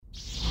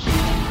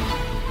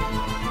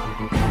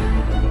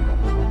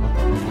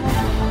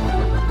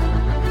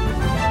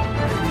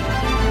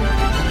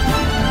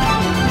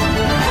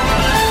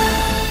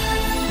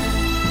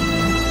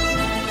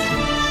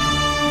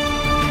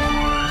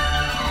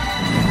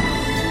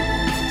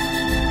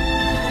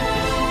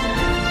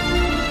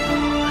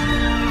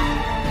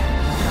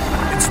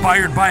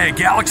Inspired by a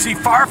galaxy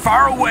far,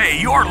 far away,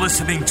 you're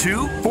listening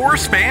to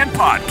Force Fan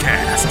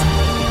Podcast.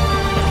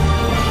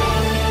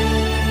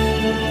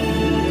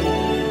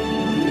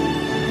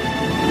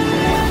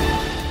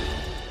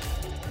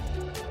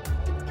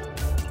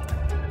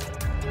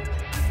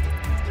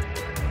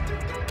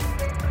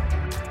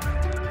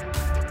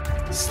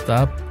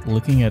 Stop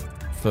looking at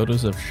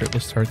photos of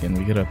shirtless Tarkin.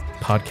 We get a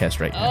podcast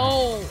right now.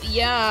 Oh,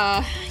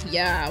 yeah.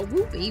 Yeah.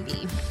 Woo,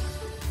 baby.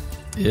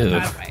 Ew.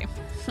 By the way.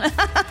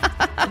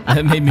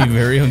 That made me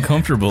very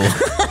uncomfortable.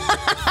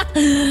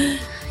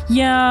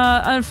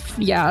 Yeah,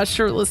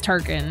 shirtless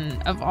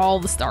Tarkin of all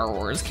the Star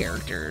Wars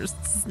characters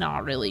does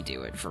not really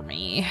do it for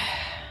me.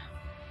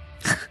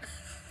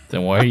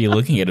 Then why are you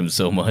looking at him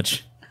so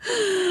much?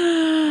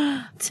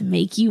 To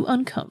make you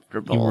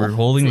uncomfortable. You were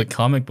holding the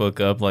comic book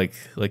up like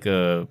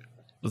a,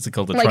 what's it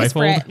called, a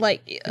trifold?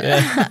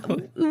 Yeah.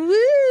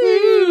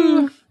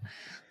 Woo!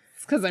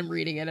 It's because I'm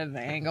reading it at an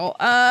angle.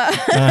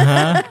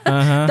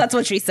 That's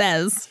what she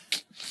says.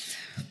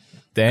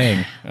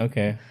 Dang.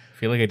 Okay. I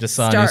feel like I just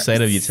saw a new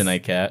side of you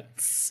tonight, Kat.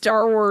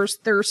 Star Wars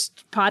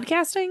thirst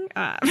podcasting?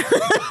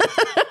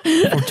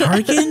 For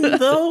Tarkin,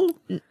 though?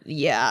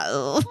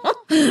 Yeah.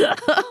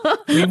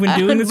 We've been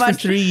doing this for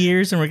 3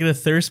 years, and we're going to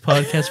thirst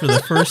podcast for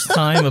the first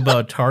time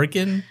about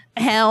Tarkin?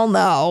 Hell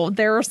no.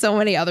 There are so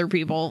many other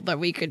people that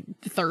we could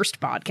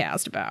thirst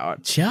podcast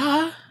about.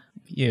 Ja?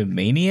 You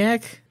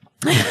maniac?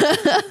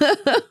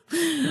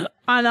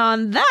 And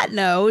on that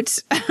note,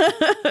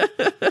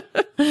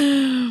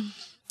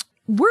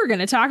 we're going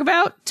to talk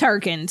about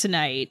Tarkin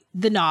tonight,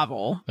 the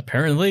novel.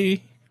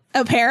 Apparently.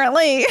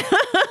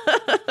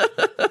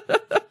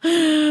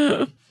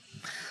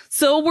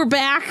 So we're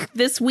back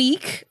this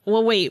week.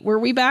 Well, wait, were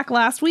we back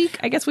last week?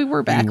 I guess we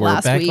were back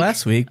last week. We were back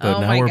last week, but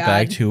now we're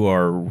back to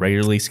our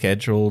regularly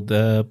scheduled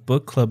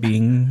book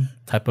clubbing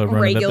type of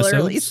run of episodes.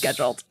 Regularly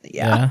scheduled,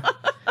 yeah.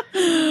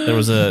 There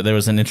was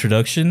an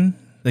introduction,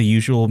 the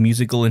usual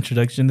musical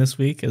introduction this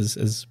week,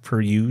 as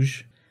per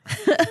usual,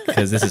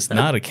 because this is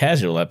not a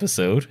casual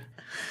episode.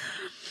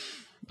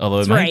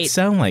 Although it might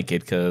sound like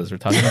it, because we're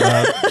talking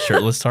about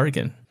shirtless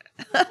Tarkin.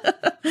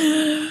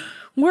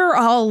 We're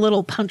all a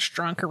little punch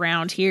drunk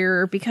around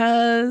here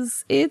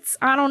because it's,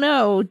 I don't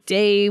know,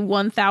 day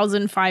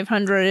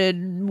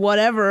 1,500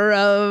 whatever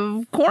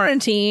of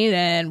quarantine,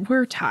 and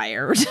we're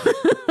tired.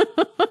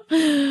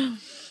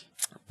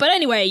 But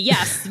anyway,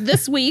 yes,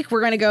 this week we're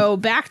going to go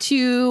back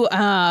to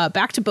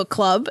book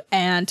club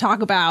and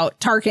talk about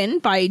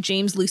Tarkin by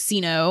James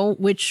Luceno,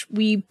 which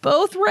we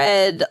both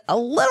read a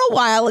little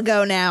while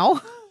ago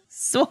now.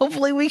 So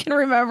hopefully we can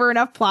remember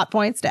enough plot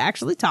points to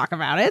actually talk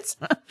about it.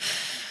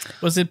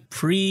 Was it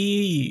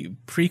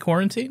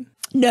pre-quarantine?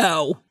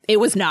 No, it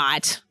was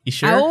not. You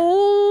sure?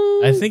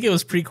 Oh, I think it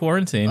was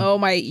pre-quarantine. Oh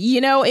my,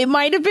 it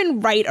might have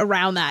been right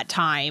around that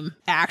time,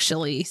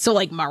 actually. So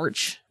like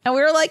March. And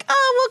we were like,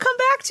 we'll come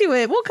back to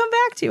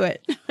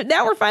it.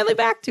 Now we're finally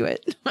back to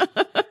it.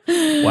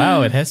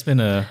 Wow, it has been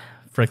a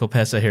freckle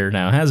past a hair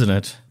now, hasn't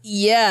it?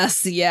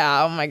 Yes,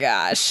 yeah, oh my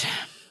gosh.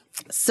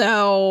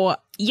 So,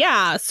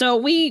 yeah,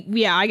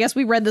 I guess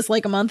we read this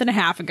like a month and a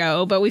half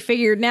ago, but we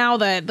figured now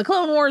that the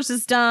Clone Wars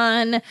is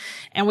done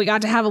and we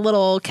got to have a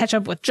little catch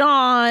up with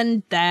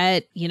John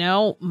that,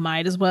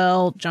 might as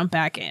well jump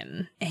back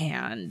in.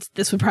 And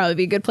this would probably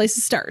be a good place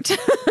to start.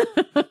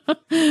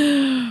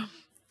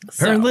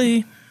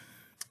 Apparently.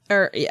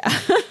 Yeah.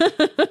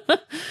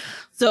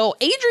 So,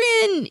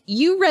 Adrian,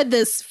 you read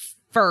this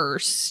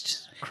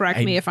first. Correct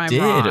me if I'm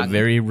wrong. A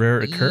very rare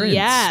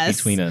occurrence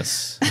between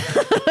us.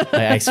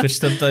 I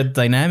switched up the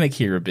dynamic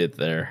here a bit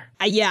there.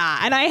 Yeah,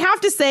 and I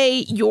have to say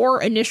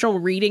your initial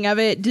reading of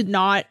it did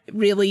not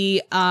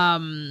really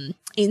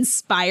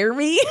inspire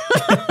me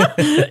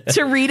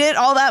to read it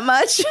all that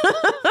much.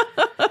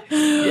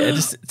 Yeah,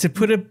 just to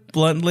put it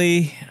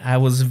bluntly, I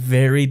was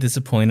very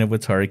disappointed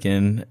with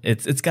Tarkin.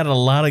 It's got a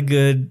lot of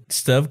good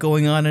stuff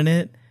going on in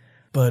it,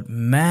 but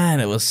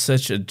man, it was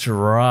such a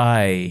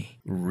dry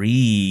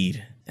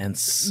read. And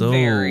so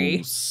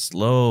very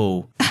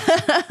slow.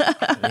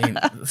 I mean,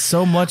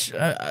 so much.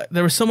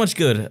 There was so much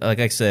good. Like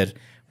I said,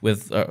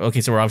 with okay,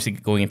 so we're obviously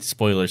going into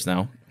spoilers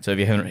now. So if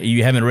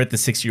you haven't read the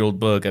 6-year-old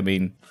book, I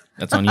mean,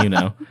 that's on you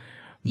now.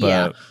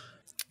 But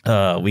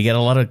we get a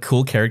lot of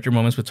cool character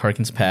moments with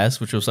Tarkin's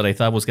past, which was what I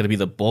thought was going to be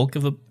the bulk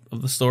of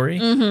the story.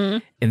 Mm-hmm.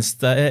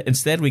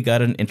 Instead, we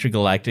got an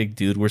intergalactic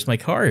dude, where's my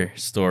car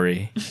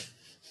story.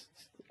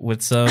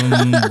 With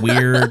some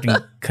weird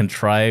and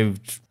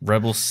contrived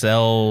rebel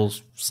cell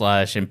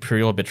 /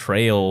 imperial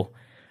betrayal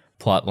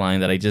plotline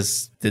that I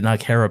just did not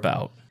care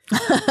about.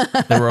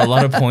 There were a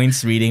lot of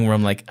points reading where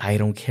I'm like, I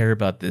don't care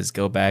about this.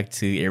 Go back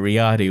to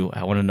Ariadu.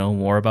 I want to know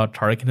more about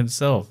Tarkin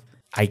himself.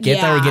 I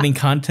get that we're getting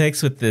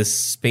context with this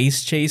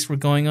space chase we're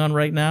going on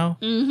right now.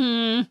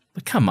 Mm-hmm.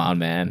 But come on,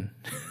 man.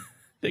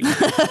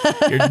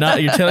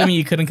 You're telling me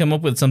you couldn't come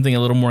up with something a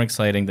little more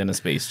exciting than a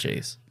space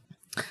chase.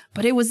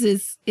 But it was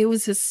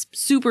his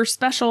super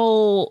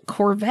special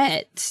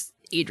Corvette,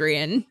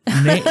 Adrian.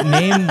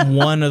 Name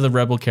one of the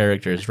Rebel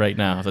characters right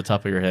now off the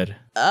top of your head.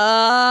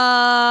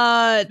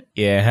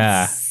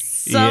 Yeah.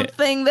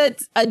 something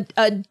that's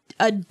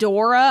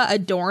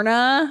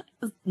Adorna,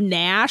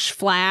 Nash,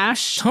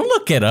 Flash. Don't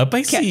look it up.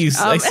 I see you.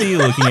 I see you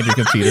looking at your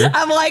computer.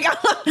 I'm like,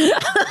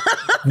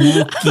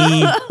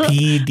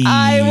 Wikipedia.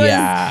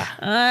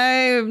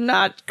 I'm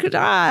not.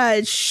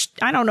 I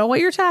don't know what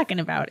you're talking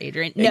about,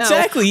 Adrian. No,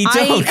 exactly, you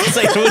don't. Because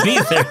I don't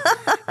either.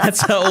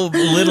 That's how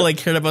little I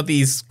cared about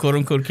these quote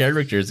unquote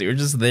characters. They were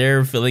just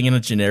there filling in a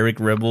generic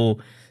rebel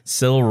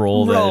Sil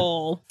role.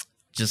 That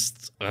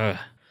just.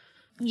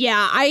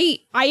 Yeah, I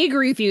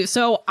agree with you.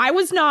 So I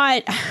will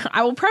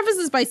preface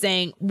this by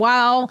saying,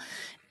 while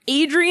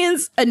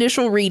Adrian's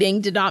initial reading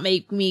did not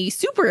make me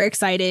super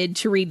excited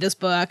to read this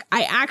book,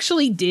 I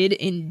actually did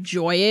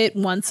enjoy it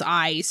once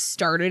I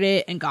started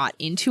it and got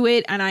into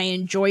it, and I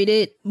enjoyed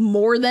it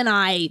more than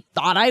I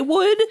thought I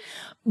would.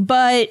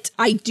 But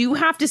I do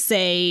have to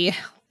say,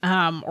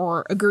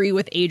 or agree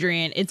with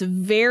Adrian, it's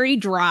very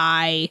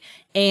dry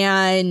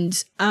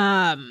and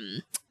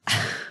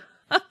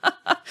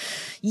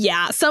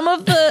yeah, some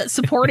of the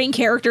supporting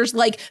characters,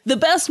 like the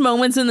best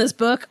moments in this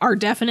book are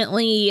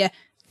definitely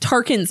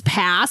Tarkin's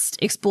past,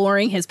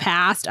 exploring his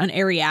past on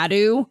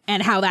Ariadu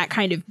and how that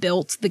kind of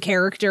built the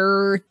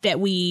character that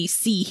we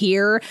see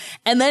here.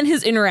 And then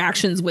his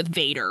interactions with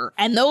Vader.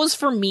 And those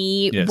for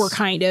me were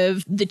kind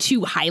of the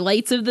two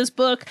highlights of this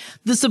book.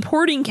 The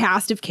supporting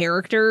cast of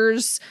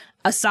characters,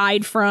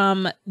 aside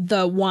from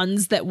the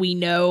ones that we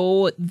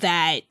know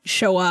that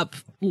show up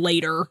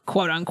later,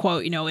 quote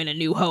unquote, in A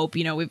New Hope,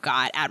 we've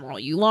got Admiral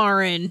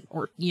Yularen,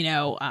 or,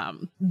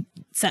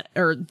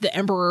 or the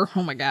Emperor.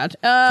 Oh my God.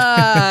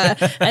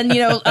 And,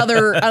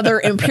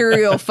 other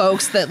Imperial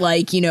folks that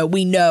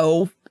we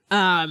know.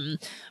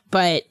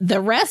 But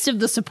the rest of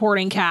the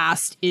supporting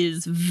cast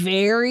is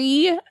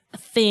very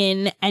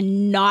thin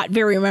and not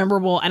very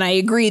memorable. And I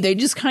agree. They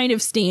just kind of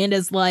stand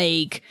as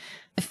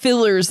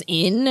fillers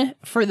in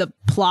for the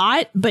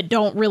plot, but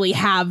don't really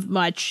have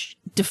much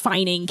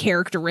defining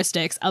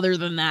characteristics other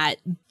than that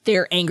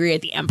they're angry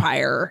at the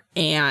Empire,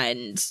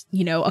 and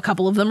a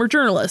couple of them are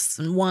journalists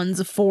and one's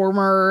a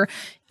former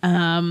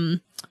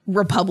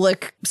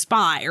Republic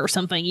spy or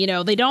something.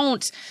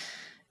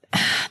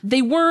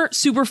 They weren't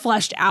super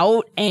fleshed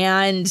out,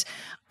 and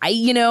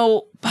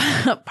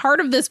part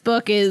of this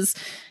book is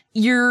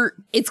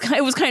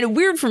it was kind of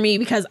weird for me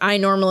because I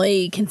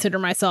normally consider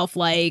myself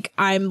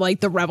I'm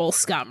the rebel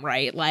scum,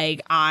 right?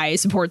 I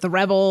support the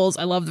rebels.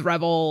 I love the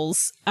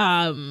rebels.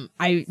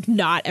 I've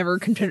not ever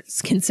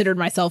considered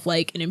myself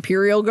an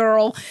Imperial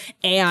girl.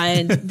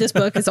 And this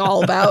book is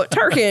all about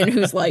Tarkin,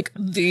 who's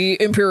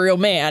the Imperial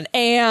man.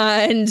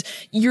 And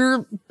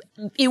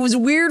it was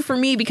weird for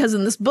me because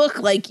in this book,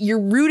 you're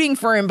rooting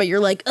for him, but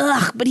you're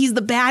ugh, but he's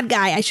the bad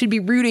guy. I should be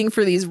rooting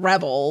for these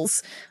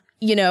rebels,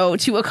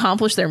 to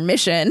accomplish their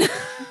mission.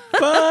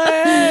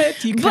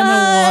 But you kind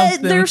of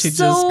want them to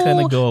just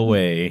kind of go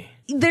away.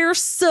 They're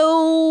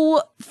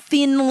so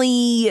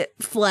thinly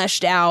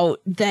fleshed out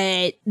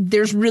that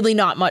there's really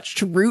not much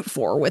to root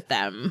for with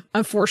them,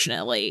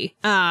 unfortunately.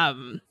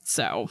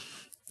 So,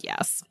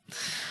 yes.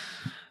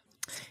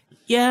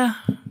 Yeah.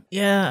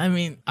 I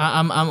mean,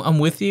 I'm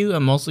with you.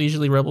 I'm also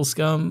usually rebel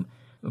scum,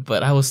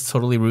 but I was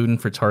totally rooting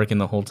for Tarkin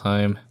the whole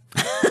time.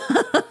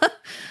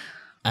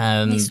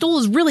 And he stole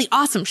his really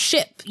awesome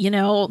ship,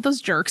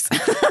 those jerks.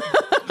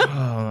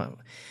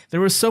 There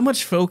was so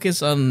much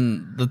focus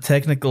on the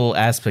technical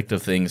aspect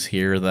of things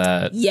here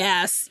that...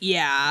 Yes,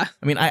 yeah.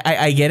 I mean,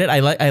 I get it.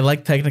 I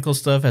like technical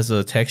stuff as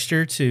a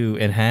texture to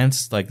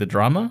enhance the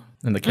drama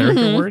and the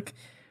character work.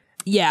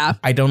 Yeah.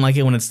 I don't like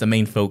it when it's the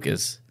main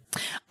focus.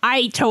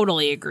 I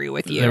totally agree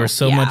with you. There was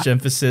so much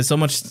emphasis, so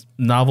much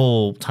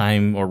novel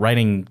time or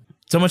writing...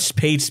 So much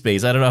page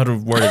space. I don't know how to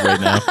word it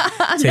right now.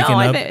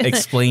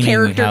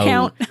 Explaining how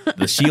count.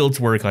 The shields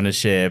work on a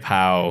ship,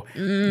 how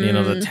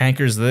the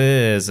tanker's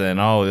this, and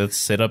let's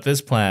set up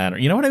this plan. Or,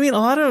 you know what I mean? A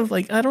lot of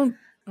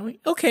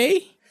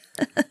okay.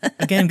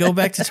 Again, go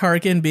back to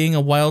Tarkin being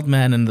a wild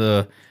man in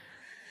the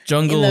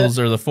jungles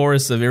or the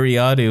forests of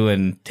Iriadu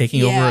and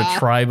taking over a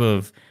tribe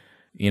of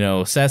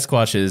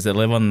Sasquatches that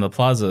live on the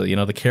plaza.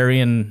 The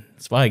carrion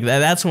spike.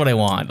 That's what I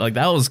want.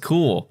 That was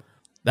cool.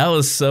 That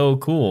was so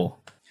cool.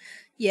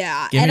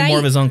 Yeah. Give me more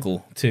of his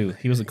uncle, too.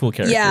 He was a cool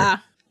character. Yeah.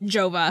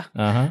 Jova.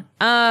 Uh-huh.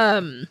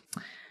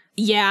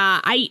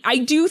 Yeah,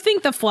 I do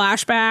think the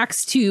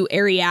flashbacks to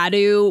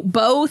Ariadu,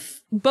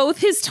 both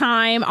his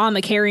time on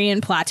the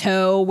Carrion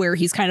Plateau, where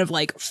he's kind of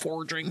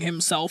forging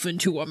himself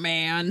into a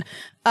man,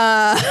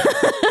 and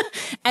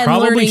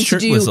probably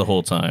shirtless the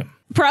whole time.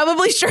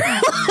 Probably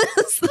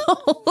shirtless the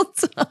whole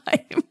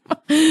time.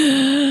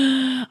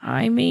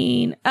 I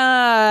mean,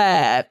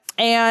 and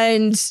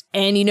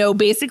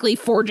basically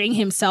forging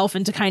himself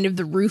into kind of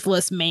the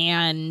ruthless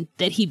man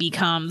that he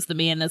becomes, the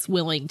man that's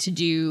willing to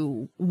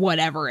do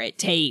whatever it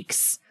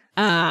takes.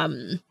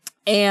 And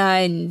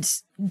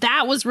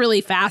that was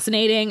really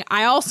fascinating.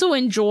 I also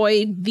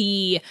enjoyed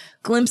the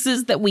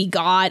glimpses that we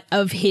got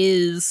of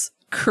his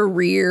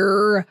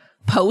career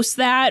post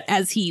that,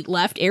 as he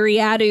left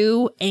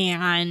Ariadu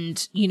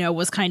and, you know,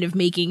 was kind of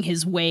making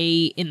his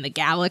way in the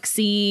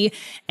galaxy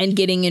and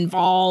getting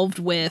involved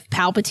with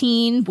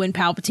Palpatine when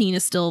Palpatine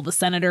is still the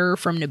senator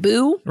from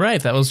Naboo.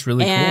 Right. That was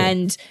really cool.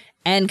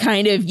 And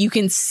kind of, you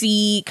can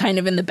see kind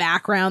of in the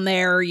background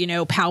there, you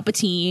know,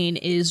 Palpatine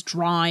is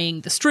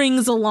drawing the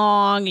strings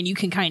along and you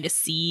can kind of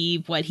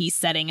see what he's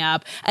setting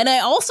up. And I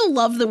also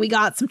love that we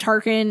got some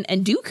Tarkin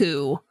and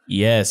Dooku.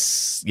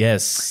 Yes.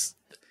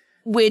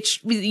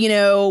 Which, you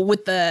know,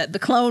 with the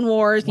Clone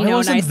Wars, you Why know,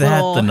 wasn't nice that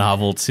little... the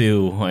novel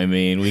too? I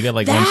mean, we got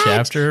like one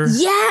chapter.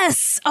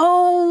 Yes.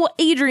 Oh,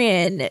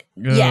 Adrian.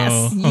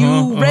 Yes.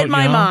 You read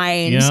my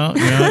mind. Yeah.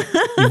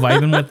 You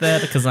vibing with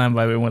that? Because I'm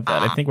vibing with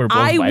that. I think we're both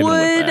vibing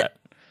with that.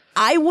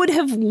 I would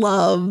have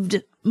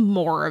loved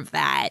more of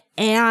that.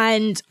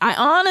 And I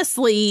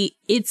honestly,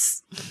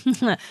 it's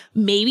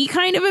maybe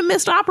kind of a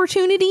missed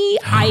opportunity.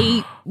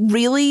 I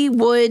really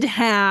would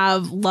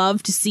have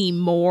loved to see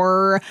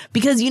more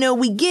because, you know,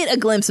 we get a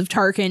glimpse of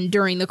Tarkin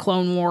during the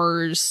Clone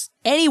Wars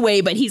anyway,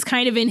 but he's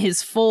kind of in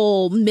his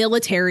full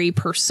military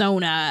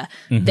persona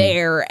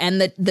there. And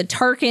the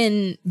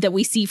Tarkin that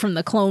we see from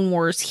the Clone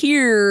Wars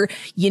here,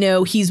 you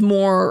know, he's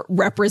more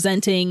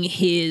representing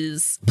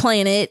his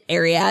planet,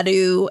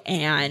 Ariadu,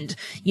 and,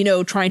 you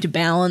know, trying to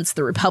balance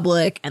the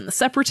Republic and the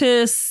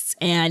Separatists.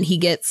 And he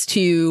gets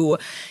to,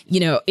 you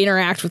know,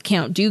 interact with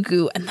Count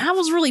Dooku. And that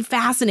was really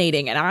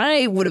fascinating. And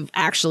I would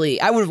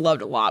have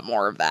loved a lot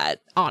more of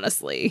that,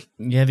 honestly.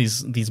 Yeah,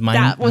 these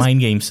mind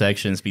game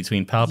sections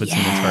between Palpatine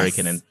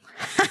and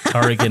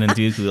Tarkin and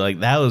Dooku, like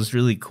that was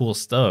really cool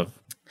stuff.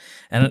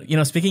 And, you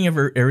know, speaking of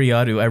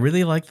Ariadu, I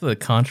really like the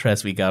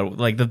contrast we got,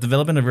 like the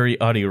development of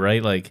Ariadu,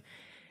 right? Like,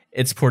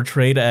 it's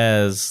portrayed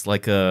as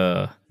like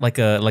a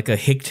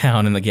hick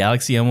town in the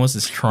galaxy almost.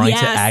 It's trying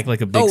to act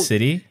like a big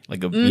city,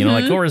 like a you know,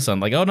 like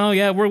Coruscant. Like, oh no,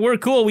 yeah, we're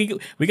cool. We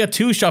got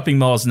 2 shopping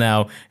malls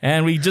now,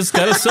 and we just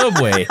got a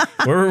subway.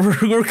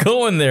 we're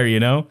going there, you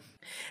know.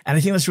 And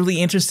I think that's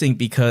really interesting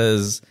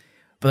because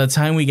by the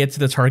time we get to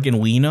the Tarkin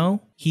we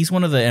know, he's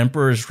one of the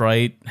Emperor's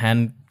right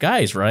hand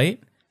guys,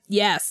 right?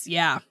 Yes,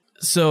 yeah.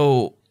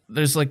 So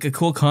there's like a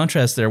cool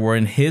contrast there where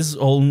in his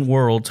own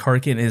world,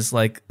 Tarkin is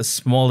like a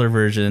smaller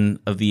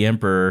version of the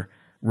Emperor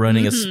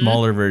running a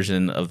smaller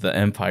version of the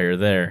Empire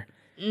there.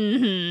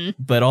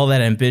 But all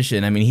that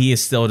ambition, I mean, he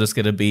is still just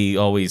going to be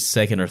always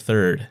second or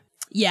third.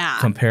 Yeah.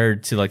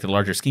 Compared to like the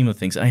larger scheme of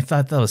things. And I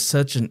thought that was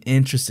such an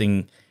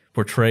interesting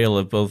portrayal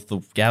of both the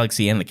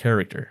galaxy and the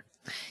character.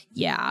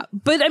 Yeah.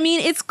 But I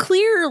mean, it's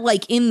clear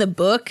like in the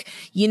book,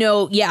 you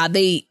know, yeah,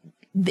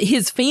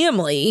 his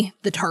family,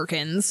 the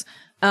Tarkins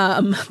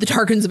of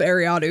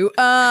Ariadu,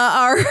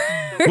 are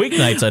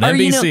weeknights on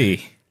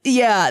NBC.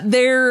 You know,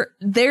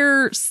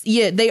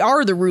 they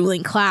are the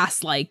ruling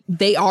class. Like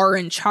they are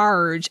in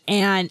charge,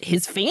 and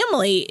his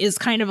family is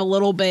kind of a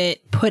little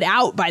bit put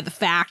out by the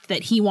fact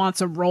that he wants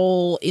a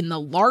role in the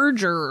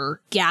larger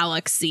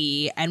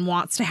galaxy and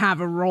wants to have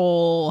a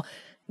role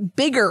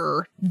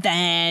bigger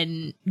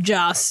than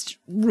just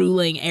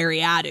ruling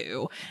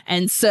Ariadu.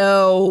 And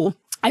so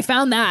I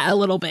found that a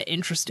little bit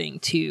interesting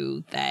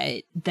too,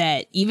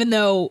 that even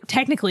though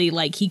technically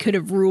like he could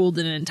have ruled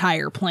an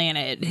entire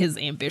planet, his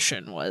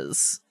ambition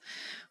was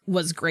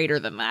greater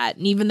than that.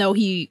 And even though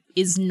he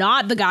is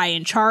not the guy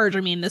in charge,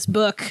 I mean, this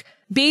book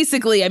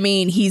basically, I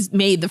mean, he's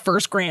made the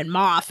first Grand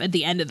Moff at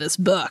the end of this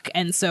book.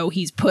 And so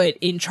he's put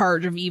in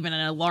charge of even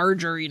a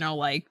larger, you know,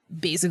 like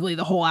basically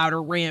the whole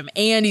Outer Rim,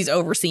 and he's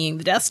overseeing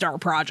the Death Star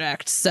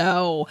project.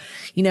 So,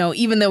 you know,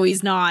 even though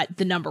he's not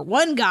the number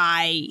one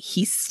guy,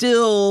 he's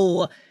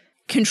still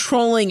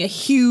controlling a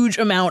huge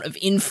amount of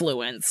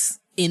influence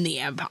in the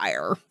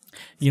Empire.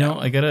 You know,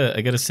 I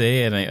gotta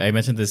say, and I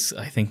mentioned this,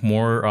 I think,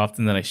 more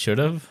often than I should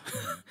have.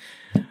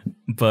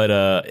 But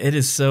it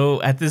is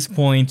so, at this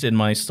point in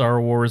my Star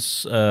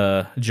Wars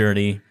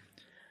journey,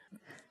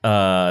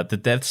 the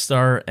Death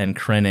Star and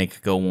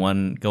Krennic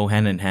go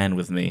hand in hand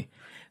with me.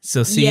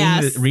 So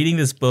reading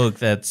this book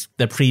that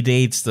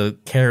predates the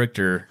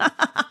character,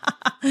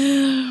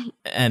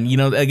 and, you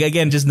know,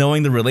 again, just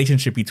knowing the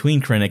relationship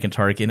between Krennic and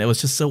Tarkin, it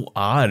was just so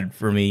odd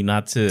for me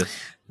not to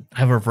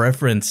have a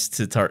reference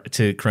to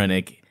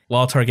Krennic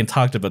while Tarkin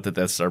talked about the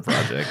Death Star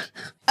project.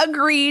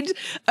 Agreed.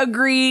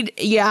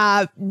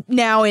 Yeah.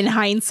 Now in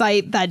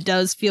hindsight, that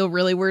does feel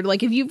really weird.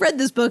 Like if you read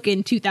this book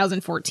in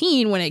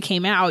 2014 when it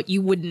came out,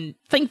 you wouldn't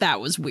think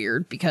that was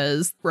weird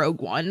because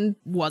Rogue One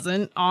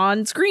wasn't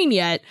on screen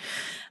yet.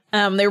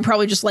 They were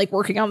probably just like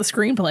working on the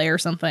screenplay or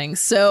something.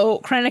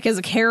 So Krennic as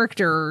a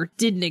character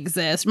didn't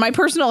exist. My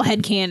personal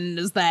headcanon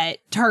is that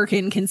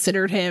Tarkin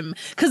considered him,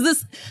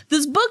 because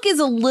this book is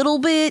a little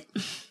bit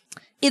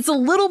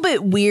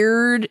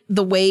weird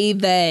the way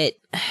that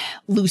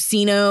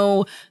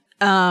Luceno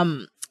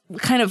kind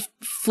of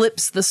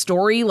flips the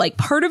story. Like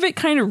part of it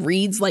kind of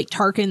reads like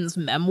Tarkin's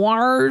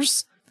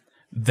memoirs.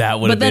 That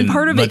would have been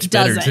part of much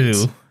better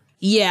too.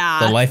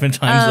 Yeah. The Life and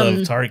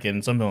Times of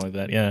Tarkin, something like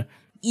that. Yeah.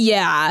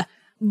 Yeah.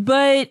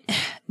 But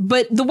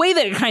but the way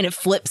that it kind of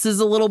flips is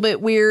a little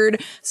bit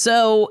weird.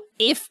 So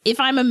if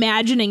I'm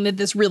imagining that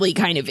this really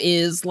kind of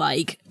is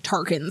like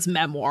Tarkin's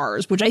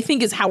memoirs, which I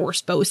think is how we're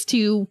supposed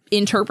to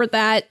interpret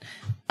that,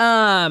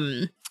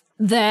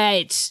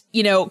 that,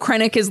 you know,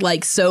 Krennic is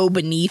like so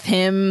beneath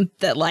him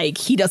that like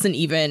he doesn't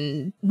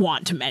even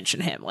want to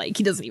mention him. Like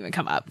he doesn't even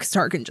come up because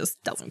Tarkin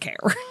just doesn't care.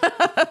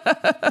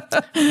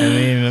 I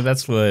mean,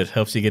 that's what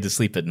helps you get to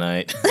sleep at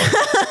night.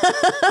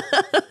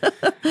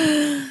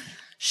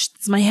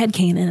 It's my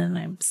headcanon and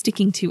I'm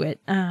sticking to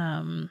it.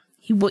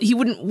 He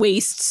wouldn't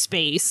waste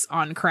space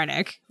on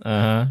Krennic.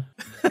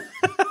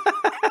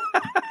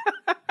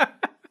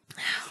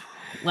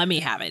 Let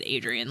me have it,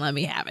 Adrian. Let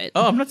me have it.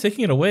 Oh, I'm not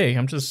taking it away.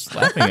 I'm just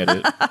laughing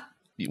at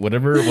it.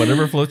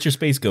 Whatever floats your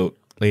space goat,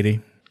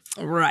 lady.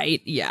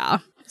 Right. Yeah.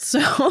 So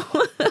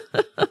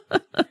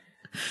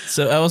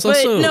I was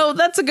also... But no,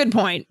 that's a good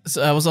point.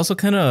 So I was also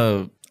kind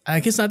of, I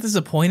guess not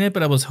disappointed,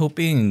 but I was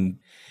hoping...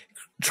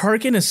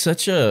 Tarkin is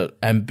such a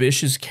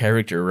ambitious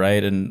character,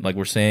 right? And like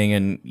we're saying,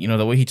 and you know,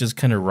 the way he just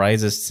kind of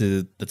rises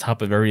to the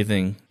top of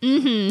everything.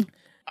 Mm-hmm.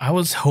 I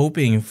was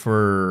hoping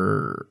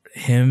for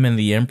him and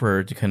the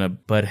Emperor to kind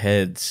of butt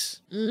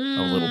heads a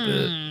little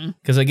bit.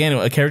 Because again,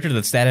 a character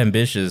that's that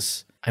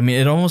ambitious, I mean,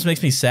 it almost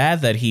makes me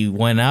sad that he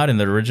went out in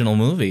the original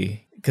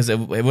movie. Because it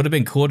would have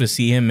been cool to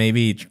see him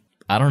maybe,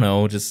 I don't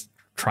know, just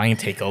try and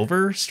take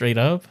over straight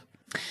up.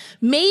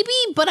 Maybe,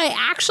 but I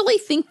actually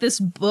think this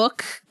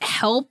book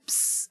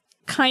helps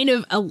kind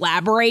of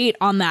elaborate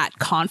on that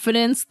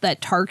confidence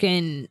that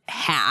Tarkin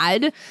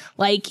had.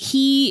 Like,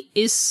 he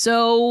is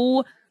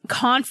so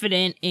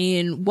confident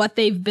in what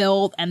they've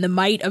built and the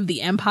might of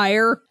the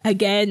Empire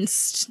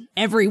against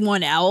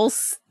everyone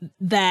else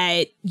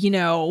that, you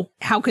know,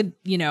 how could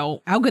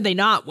they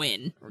not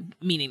win?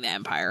 Meaning the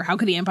Empire. How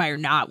could the Empire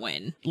not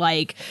win?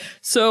 Like,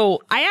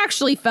 so I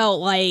actually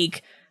felt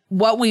like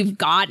what we've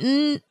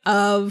gotten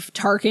of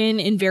Tarkin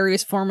in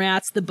various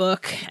formats, the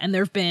book, and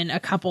there've been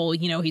a couple,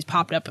 you know, he's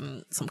popped up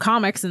in some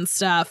comics and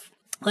stuff.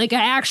 Like,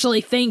 I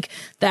actually think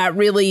that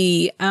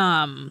really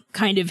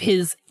kind of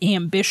his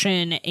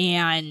ambition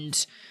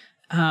and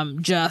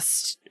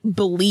just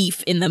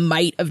belief in the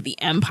might of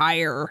the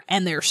Empire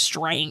and their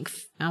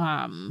strength,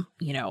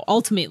 you know,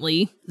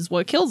 ultimately is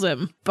what kills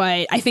him.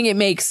 But I think it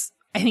makes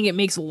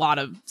a lot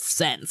of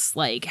sense,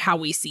 like how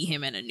we see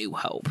him in A New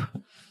Hope.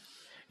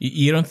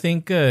 You don't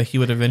think he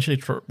would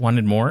eventually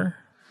wanted more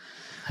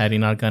had he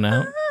not gone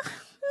out?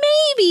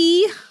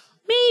 Maybe.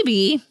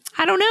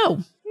 I don't know.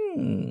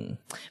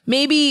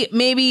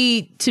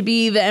 Maybe to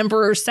be the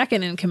Emperor's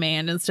second in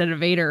command instead of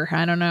Vader.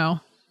 I don't know.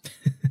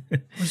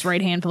 His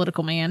right-hand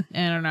political man.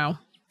 I don't know.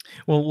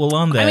 Well,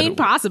 on that. I mean,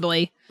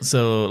 possibly.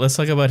 So let's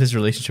talk about his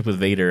relationship with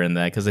Vader and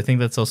that, because I think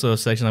that's also a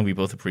section that we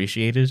both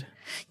appreciated.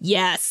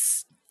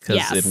 Yes.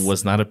 Because it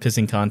was not a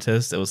pissing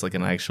contest. It was like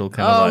an actual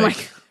kind of like...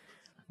 My God.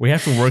 We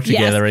have to work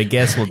together. I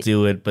guess we'll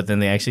do it. But then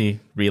they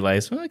actually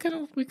realize, well, we get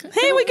along,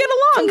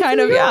 kind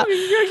of. Yeah,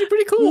 you're actually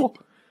pretty cool.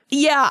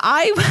 Yeah,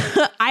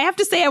 I have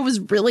to say I was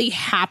really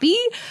happy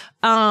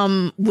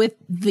with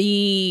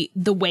the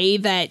way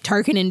that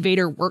Tarkin and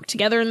Vader work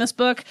together in this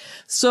book.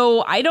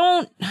 So I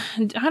don't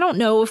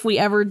know if we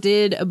ever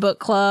did a book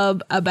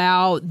club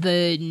about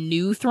the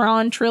new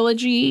Thrawn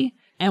trilogy,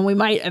 and we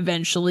might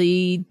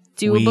eventually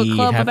do a book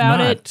club about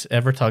it. We have not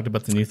ever talked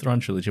about the new Thrawn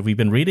trilogy. We've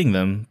been reading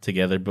them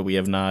together, but we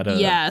have not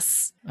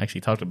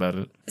actually talked about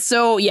it.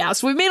 So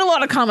we've made a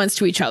lot of comments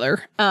to each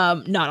other,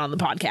 not on the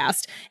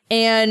podcast.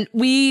 And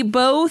we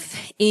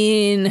both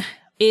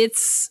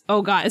it's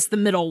the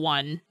middle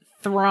one.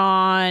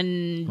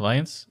 Thrawn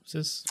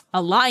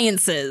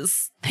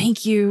Alliances.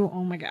 Thank you.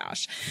 Oh my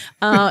gosh.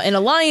 And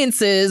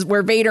alliances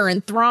where Vader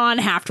and Thrawn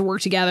have to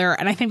work together.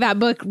 And I think that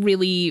book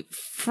really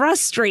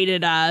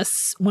frustrated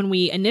us when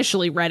we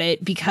initially read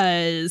it,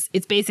 because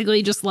it's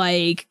basically just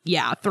like,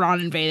 Thrawn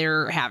and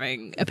Vader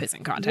having a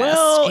pissing contest.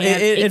 Well,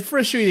 it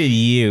frustrated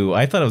you.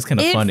 I thought it was kind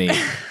of funny.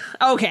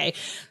 Okay.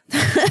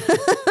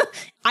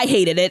 I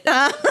hated it.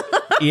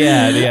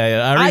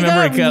 Yeah. I remember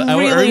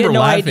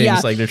laughing.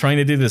 It's like they're trying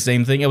to do the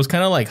same thing. It was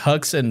kind of like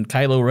Hux and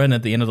Kylo Ren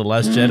at the end of The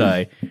Last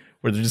Jedi,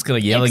 where they're just kind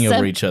of yelling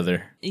over each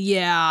other.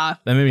 Yeah.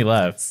 That made me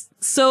laugh.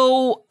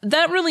 So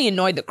that really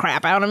annoyed the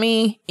crap out of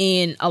me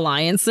in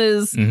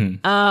Alliances.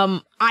 Mm-hmm.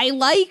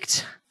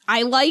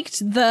 I liked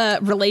the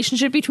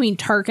relationship between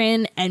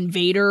Tarkin and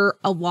Vader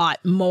a lot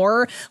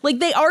more. Like,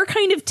 they are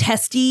kind of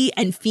testy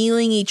and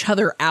feeling each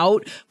other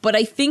out, but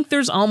I think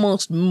there's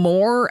almost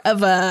more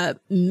of a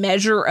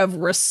measure of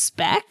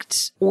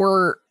respect,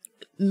 or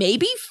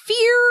maybe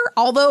fear,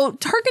 although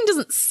Tarkin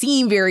doesn't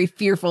seem very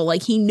fearful.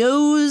 Like, he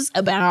knows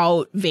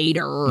about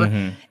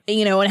Vader,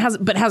 you know, and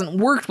hasn't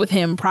worked with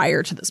him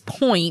prior to this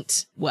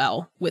point.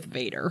 Well, with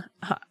Vader.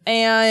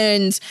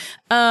 And,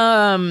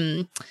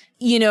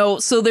 you know,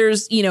 so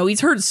there's, you know,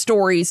 he's heard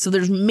stories, so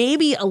there's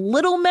maybe a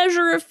little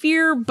measure of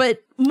fear,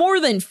 but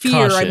more than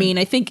fear, caution. I mean,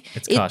 I think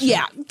it's caution.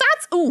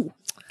 That's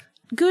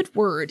good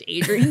word,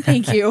 Adrian.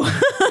 Thank you.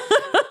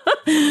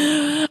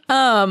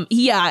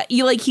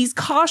 He's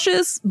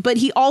cautious, but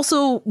he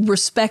also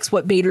respects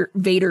what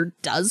Vader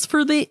does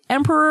for the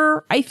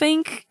Emperor, I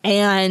think,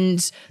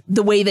 and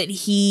the way that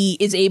he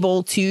is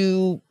able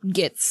to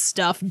get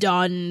stuff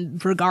done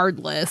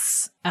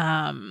regardless.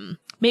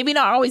 Maybe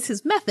not always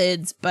his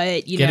methods,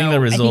 but getting the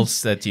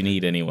results that you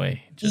need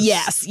anyway.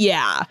 Yes,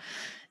 yeah.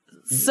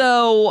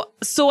 So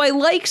I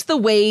liked the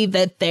way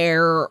that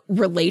their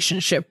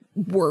relationship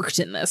worked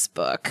in this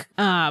book.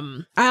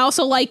 I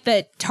also like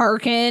that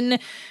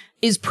Tarkin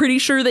is pretty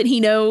sure that he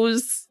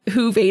knows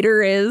who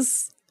Vader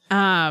is.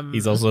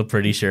 He's also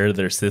pretty sure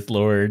they're Sith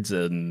Lords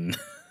and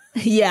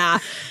yeah.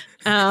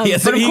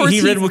 Yes, but of course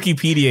he read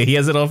Wikipedia. He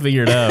has it all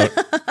figured out.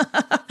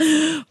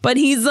 But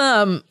he's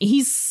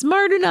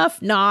smart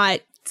enough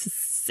not to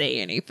say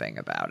anything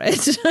about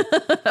it.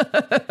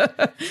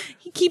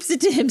 He keeps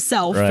it to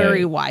himself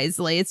very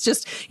wisely. It's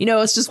just,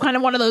 it's just kind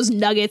of one of those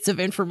nuggets of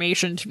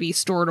information to be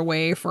stored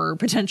away for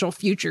potential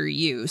future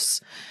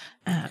use.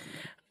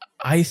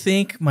 I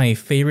think my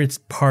favorite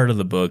part of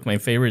the book, my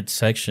favorite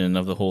section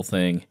of the whole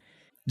thing,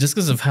 just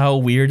because of how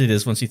weird it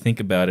is once you think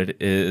about it,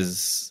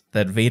 is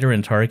that Vader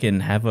and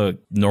Tarkin have a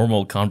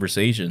normal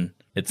conversation.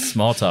 It's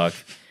small talk.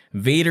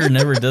 Vader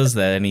never does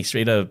that, and he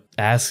straight up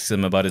asks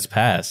him about his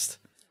past.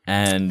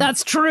 And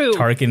that's true.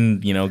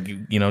 Tarkin,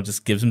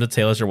 just gives him the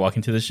tale as they're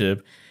walking to the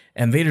ship,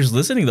 and Vader's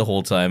listening the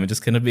whole time and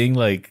just kind of being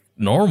like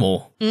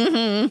normal.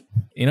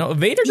 Mm-hmm.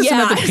 Vader doesn't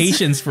have the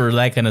patience for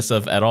that kind of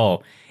stuff at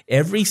all.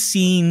 Every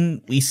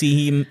scene we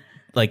see him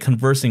like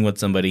conversing with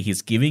somebody,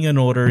 he's giving an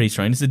order. He's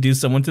trying to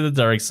seduce someone to the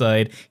dark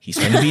side. He's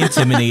trying to be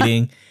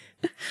intimidating.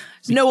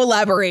 No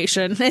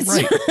elaboration.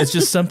 It's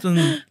just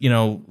something,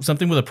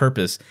 something with a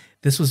purpose.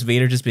 This was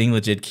Vader just being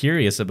legit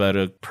curious about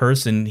a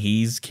person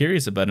he's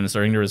curious about and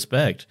starting to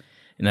respect.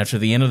 And after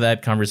the end of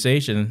that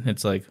conversation,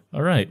 it's like,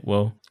 all right,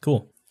 well,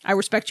 cool. I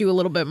respect you a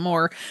little bit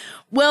more.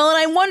 Well, and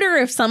I wonder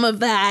if some of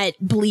that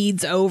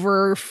bleeds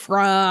over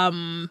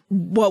from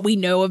what we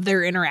know of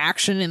their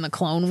interaction in the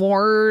Clone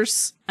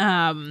Wars.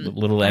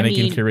 Little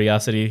Anakin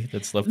curiosity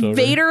that's left over.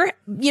 Vader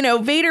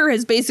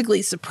has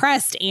basically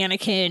suppressed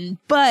Anakin,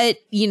 but,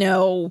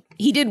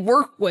 he did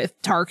work with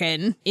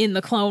Tarkin in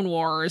the Clone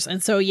Wars.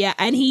 And so,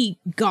 and he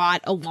got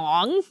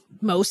along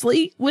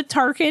mostly with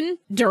Tarkin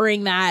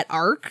during that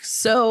arc.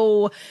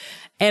 So,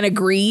 and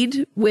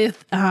agreed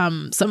with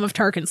some of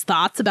Tarkin's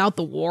thoughts about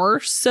the war.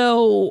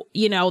 So,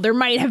 there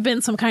might have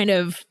been some kind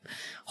of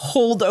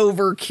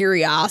holdover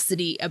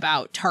curiosity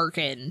about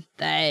Tarkin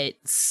that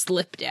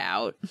slipped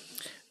out,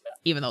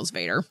 even though it's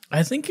Vader.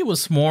 I think it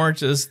was more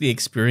just the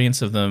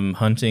experience of them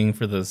hunting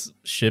for the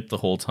ship the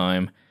whole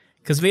time.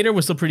 Because Vader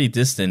was still pretty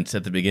distant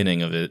at the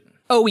beginning of it.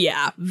 Oh,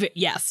 yeah.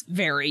 Yes,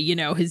 very.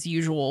 His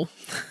usual.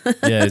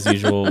 Yeah, his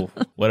usual,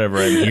 whatever.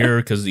 I'm here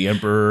because the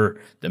Emperor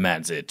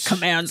demands it.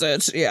 Commands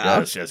it,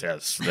 yeah.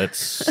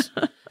 Yes.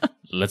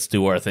 Let's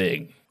do our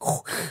thing.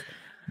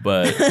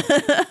 But,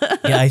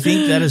 yeah, I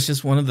think that is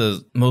just one of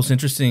the most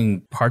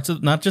interesting parts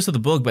of, not just of the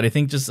book, but I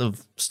think just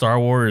of Star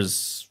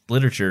Wars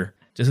literature.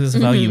 Just because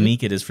of how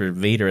unique it is for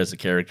Vader as a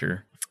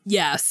character.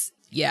 Yes.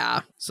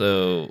 Yeah.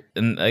 So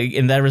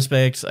in that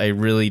respect, I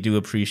really do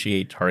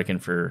appreciate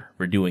Tarkin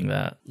for doing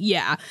that.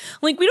 Yeah.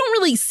 We don't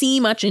really see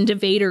much into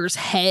Vader's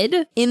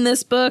head in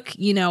this book.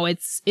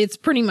 It's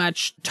pretty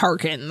much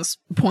Tarkin's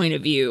point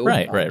of view.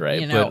 Right. But,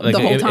 the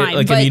whole time.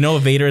 If you know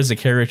Vader as a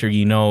character,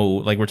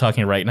 like we're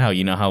talking right now,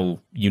 you know how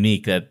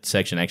unique that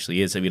section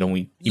actually is. Even though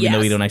we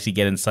don't actually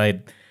get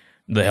inside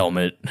the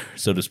helmet,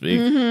 so to speak.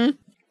 Mm-hmm.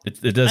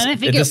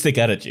 It does stick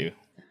out at you.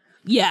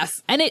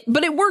 Yes,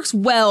 but it works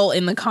well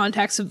in the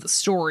context of the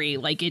story.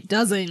 It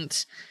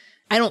doesn't.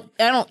 I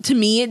don't. To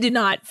me, it did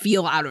not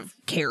feel out of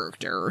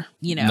character.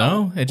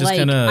 No, it just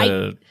kind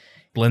of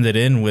blended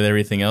in with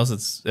everything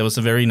else. It was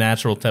a very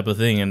natural type of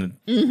thing,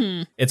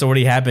 and it's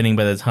already happening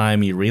by the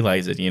time you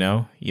realize it. You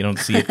don't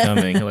see it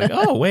coming. You're like,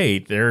 oh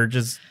wait, they're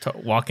just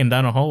walking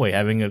down a hallway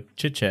having a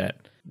chit chat.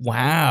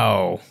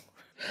 Wow.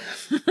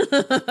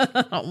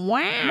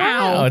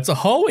 Wow! It's a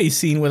hallway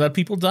scene without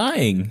people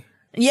dying.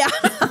 Yeah.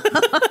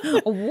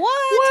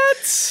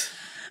 What?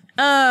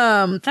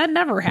 That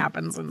never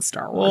happens in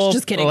Star Wars.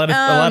 Just kidding. A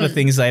lot of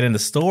things died in the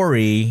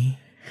story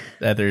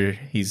that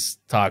he's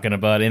talking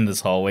about in this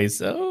hallway.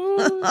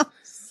 So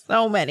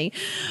many.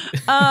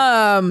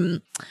 I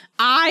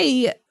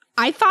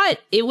thought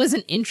it was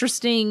an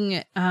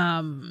interesting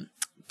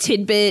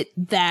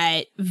tidbit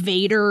that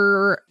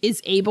Vader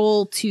is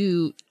able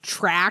to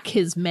track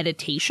his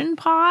meditation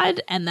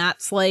pod, and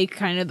that's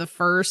kind of the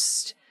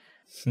first.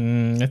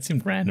 That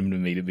seemed random to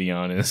me, to be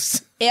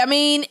honest. I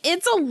mean,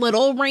 it's a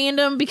little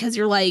random because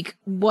you're like,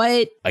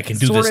 what? I can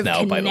do sort this of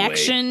now,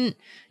 connection? By the way.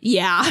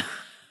 Yeah.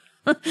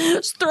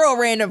 Just throw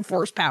a random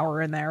force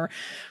power in there.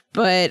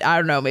 But I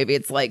don't know, maybe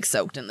it's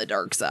soaked in the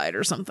dark side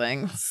or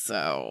something.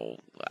 So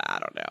I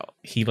don't know.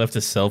 He left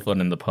his cell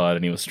phone in the pod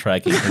and he was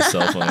tracking his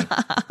cell phone.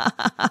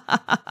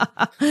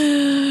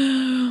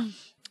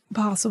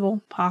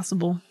 Possible.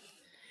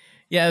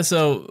 Yeah,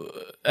 so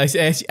I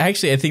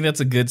think that's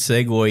a good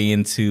segue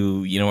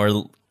into,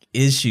 our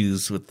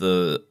issues with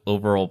the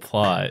overall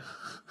plot.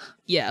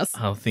 Yes.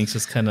 how things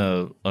just kind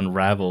of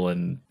unravel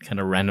and kind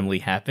of randomly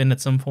happen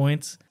at some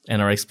points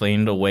and are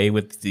explained away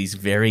with these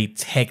very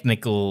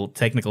technical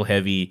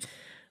heavy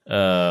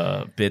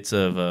bits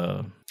of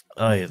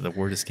the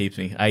word escapes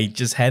me. I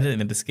just had it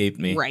and it escaped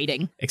me.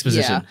 Writing.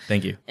 Exposition. Yeah.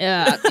 Thank you.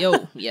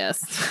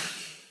 Yes.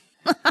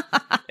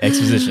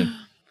 Exposition.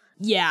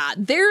 Yeah,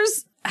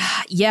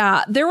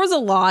 there was a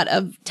lot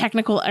of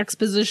technical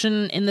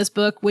exposition in this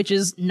book, which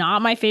is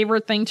not my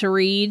favorite thing to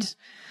read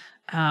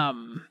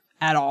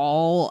at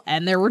all.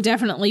 And there were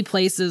definitely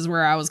places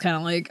where I was kind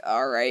of like,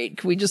 all right,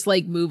 can we just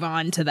like move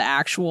on to the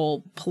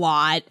actual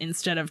plot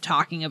instead of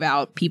talking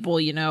about people,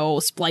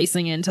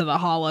 splicing into the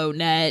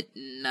HoloNet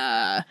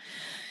and,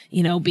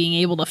 being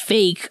able to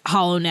fake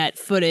HoloNet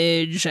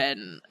footage.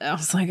 And I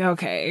was like,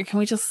 okay, can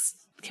we just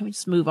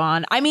move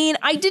on? I mean,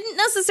 I didn't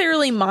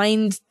necessarily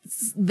mind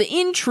the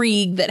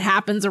intrigue that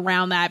happens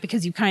around that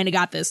because you kind of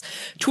got this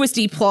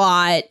twisty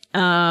plot,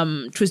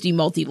 twisty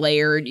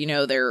multi-layered,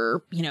 there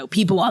are,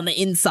 people on the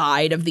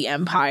inside of the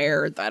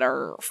Empire that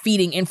are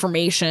feeding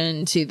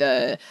information to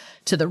the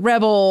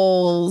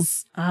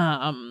rebels,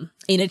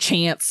 in a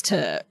chance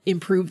to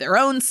improve their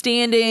own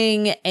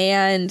standing.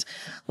 And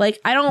like,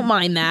 I don't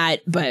mind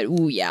that, but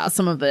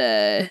some of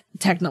the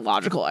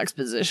technological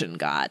exposition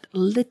got a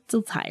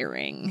little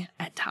tiring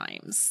at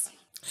times.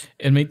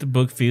 It made the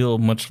book feel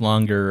much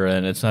longer,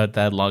 and it's not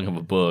that long of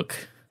a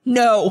book.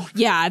 No,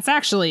 yeah, it's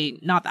actually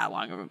not that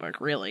long of a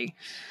book, really.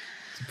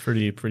 It's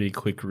a pretty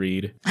quick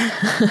read.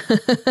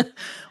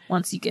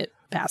 Once you get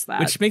past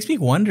that. Which makes me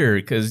wonder,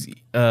 because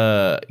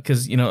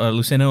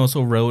Luceno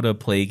also wrote a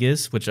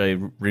Plagueis, which I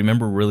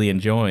remember really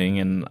enjoying,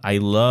 and I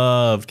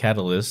love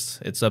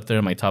Catalyst. It's up there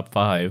in my top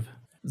 5.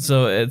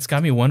 So it's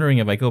got me wondering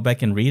if I go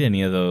back and read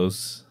any of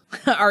those.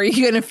 Are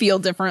you going to feel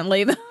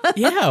differently?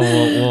 Yeah,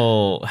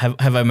 well,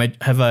 have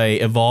I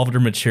evolved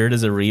or matured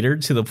as a reader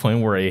to the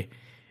point where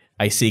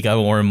I seek out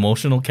more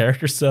emotional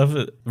character stuff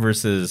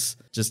versus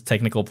just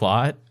technical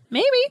plot?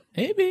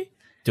 Maybe.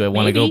 Do I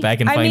want to go back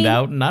and find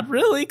out? Not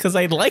really, because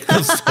I like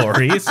those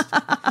stories.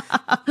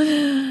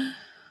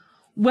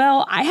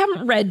 Well, I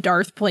haven't read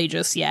Darth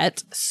Plagueis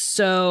yet,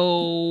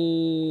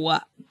 so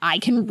I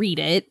can read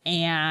it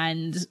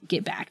and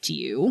get back to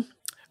you.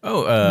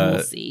 Oh,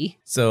 we'll see.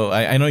 So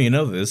I know you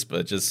know this,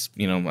 but just,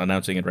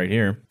 announcing it right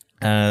here.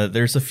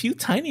 There's a few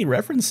tiny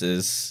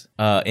references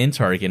in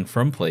Tarkin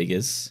from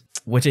Plagueis,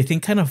 which I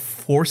think kind of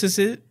forces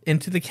it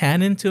into the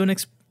canon to an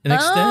extent.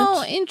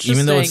 Oh, interesting.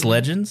 Even though it's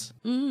legends.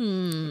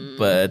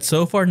 But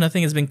so far,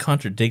 nothing has been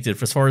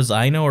contradicted, as far as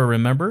I know or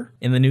remember,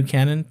 in the new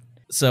canon.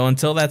 So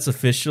until that's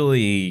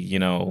officially,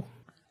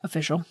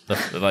 official,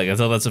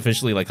 until that's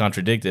officially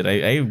contradicted,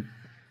 I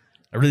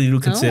really do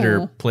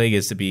consider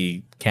Plagueis to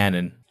be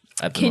canon.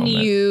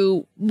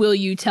 Will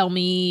you tell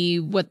me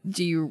what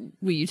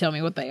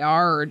they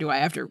are, or do I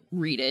have to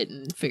read it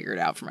and figure it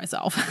out for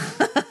myself?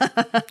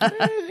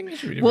 I think you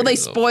should read it will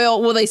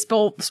they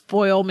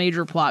spoil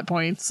major plot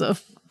points?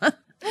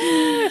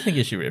 I think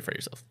you should read it for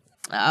yourself.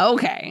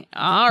 Okay.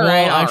 All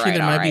right. There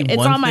might be it's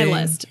one on my thing,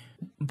 list.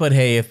 But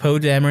hey, if Poe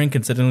Dameron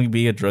can suddenly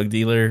be a drug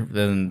dealer,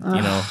 then,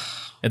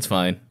 it's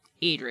fine.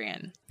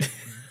 Adrian.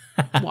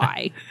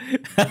 Why?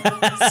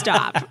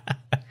 Stop.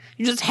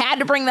 You just had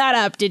to bring that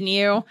up, didn't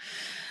you?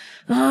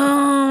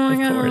 Oh, my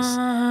God. Of course.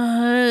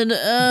 But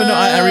no,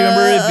 I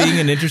remember it being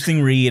an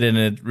interesting read, and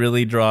it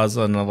really draws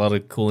on a lot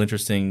of cool,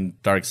 interesting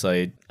dark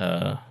side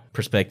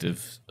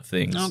perspective of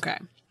things. Okay.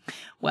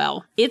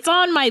 Well, it's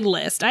on my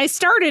list. I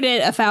started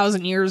it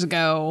 1,000 years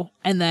ago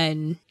and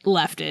then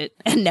left it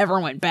and never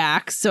went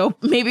back. So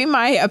maybe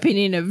my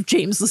opinion of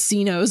James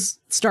Luceno's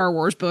Star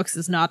Wars books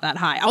is not that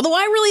high. Although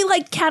I really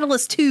liked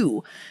Catalyst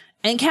 2.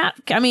 And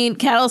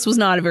Catalyst was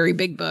not a very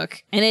big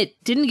book, and it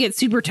didn't get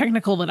super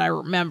technical that I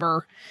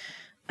remember.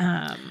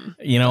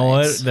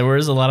 What? There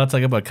was a lot of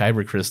talk about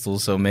kyber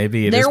crystals, so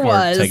maybe it is more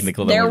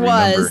technical than we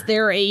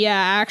remember.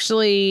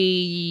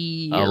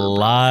 Actually, a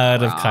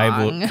lot of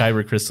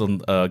kyber crystal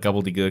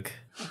gobbledygook.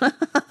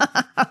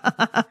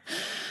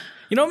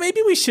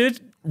 Maybe we should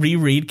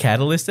reread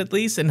Catalyst at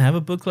least and have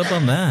a book club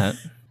on that.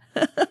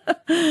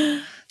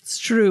 It's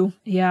true.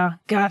 Yeah.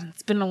 God,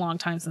 it's been a long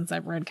time since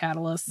I've read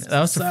Catalyst. That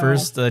was the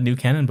first new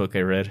canon book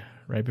I read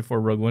right before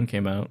Rogue One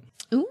came out.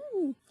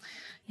 Ooh.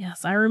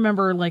 Yes, I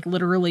remember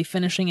literally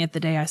finishing it the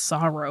day I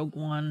saw Rogue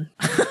One.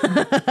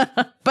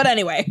 But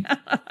anyway.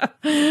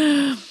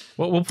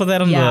 We'll put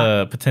that on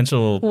the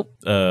potential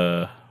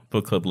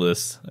book club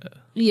list.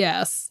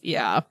 Yes.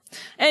 Yeah.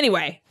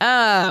 Anyway. So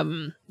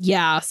I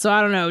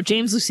don't know.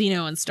 James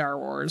Luceno and Star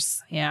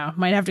Wars. Yeah.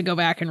 Might have to go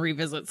back and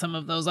revisit some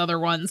of those other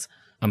ones.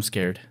 I'm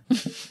scared.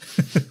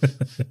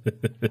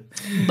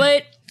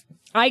 But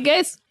I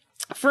guess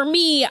for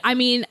me,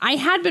 I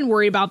had been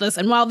worried about this.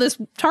 And while this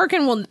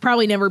Tarkin will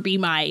probably never be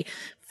my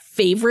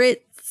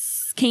favorite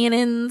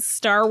canon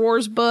Star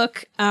Wars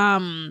book,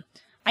 I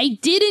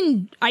did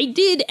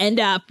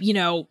end up,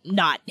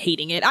 not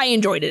hating it. I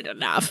enjoyed it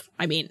enough.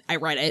 I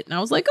read it and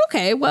I was like,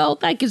 okay, well,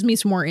 that gives me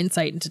some more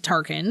insight into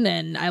Tarkin,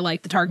 and I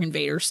like the Tarkin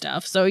Vader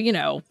stuff. So, I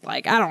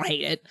don't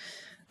hate it.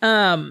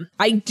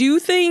 I do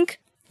think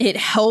it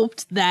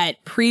helped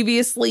that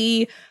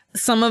previously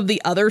some of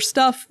the other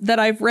stuff that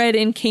I've read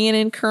in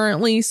canon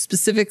currently,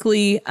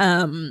 specifically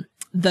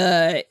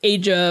the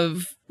Age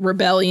of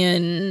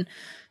Rebellion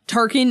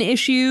Tarkin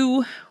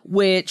issue,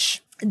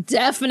 which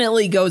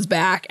definitely goes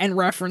back and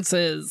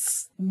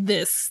references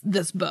this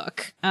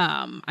book.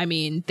 I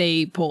mean,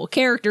 they pull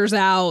characters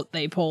out,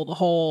 they pull the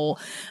whole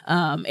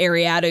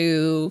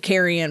Ariadu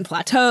Carrion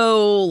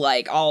Plateau,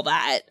 like all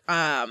that.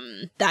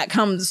 That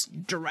comes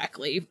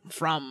directly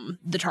from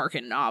the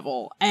Tarkin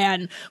novel.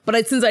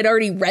 But since I'd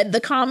already read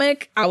the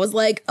comic, I was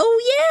like,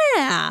 oh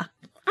yeah,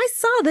 I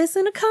saw this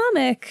in a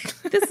comic.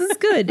 This is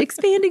good.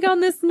 Expanding on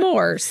this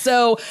more.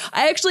 So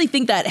I actually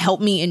think that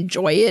helped me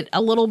enjoy it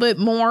a little bit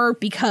more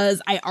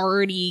because I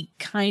already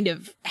kind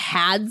of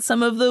had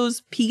some of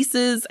those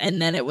pieces,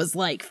 and then it was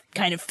like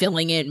kind of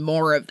filling in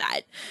more of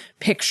that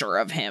picture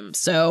of him.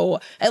 So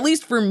at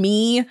least for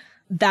me,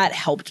 that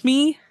helped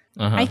me.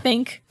 I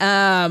think.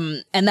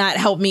 And that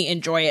helped me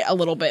enjoy it a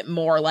little bit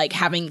more, like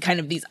having kind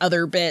of these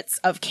other bits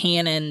of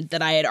canon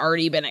that I had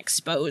already been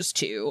exposed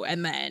to,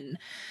 and then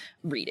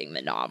reading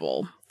the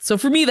novel. So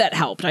for me, that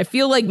helped. I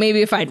feel like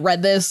maybe if I'd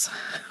read this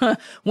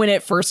when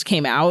it first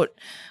came out,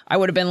 I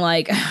would have been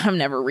like, I'm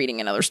never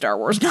reading another Star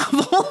Wars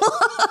novel.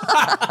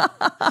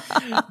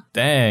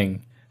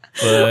 Dang.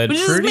 But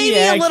pretty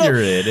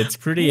accurate. It's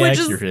pretty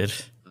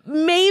accurate.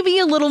 Maybe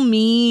a little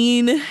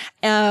mean.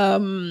 Well,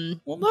 no,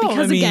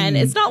 because again,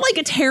 it's not like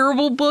a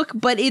terrible book,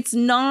 but it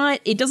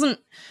doesn't,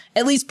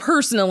 at least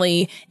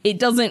personally, it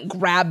doesn't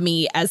grab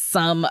me as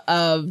some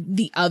of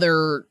the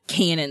other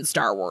canon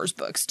Star Wars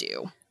books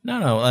do.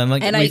 No.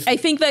 And I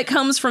think that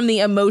comes from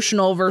the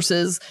emotional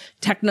versus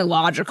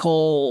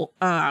technological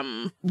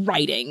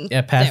writing.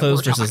 Yeah,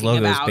 pathos versus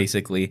logos,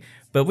 basically.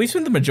 But we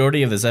spent the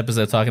majority of this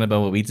episode talking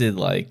about what we did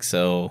like.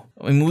 So,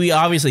 I mean, we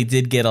obviously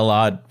did get a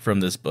lot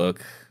from this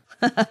book.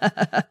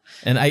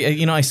 And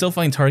I still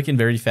find Tarkin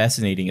very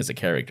fascinating as a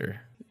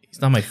character. He's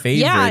not my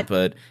favorite,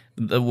 but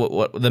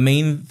the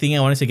main thing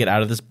I wanted to get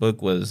out of this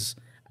book was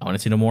I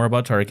wanted to know more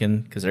about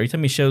Tarkin, because every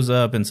time he shows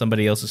up in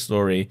somebody else's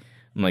story,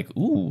 I'm like,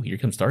 ooh, here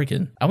comes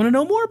Tarkin. I want to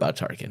know more about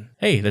Tarkin.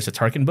 Hey, there's a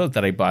Tarkin book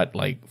that I bought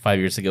like 5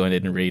 years ago and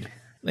didn't read.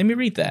 Let me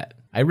read that.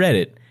 I read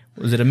it.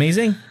 Was it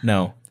amazing?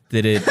 No.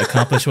 Did it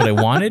accomplish what I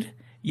wanted?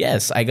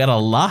 Yes, I got a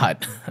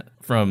lot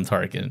from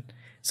Tarkin.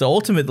 So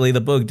ultimately,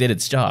 the book did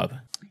its job.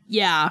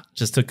 Yeah.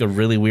 Just took a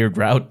really weird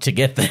route to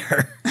get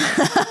there.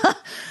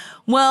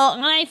 Well,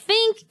 I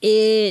think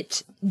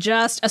it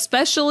just,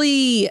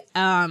 especially,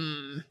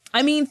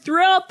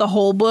 throughout the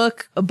whole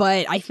book,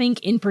 but I think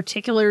in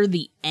particular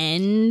the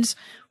end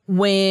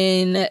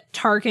when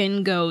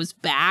Tarkin goes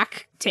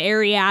back to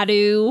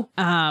Ariadu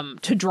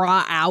to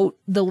draw out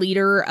the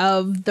leader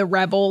of the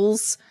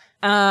rebels,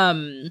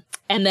 and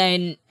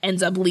then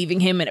ends up leaving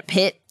him in a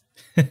pit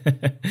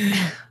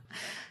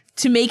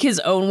to make his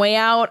own way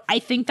out. I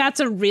think that's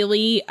a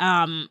really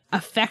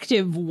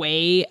effective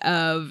way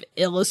of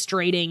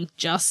illustrating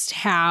just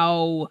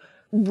how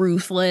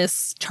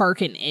ruthless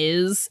Tarkin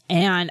is.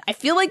 And I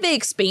feel like they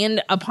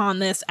expand upon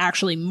this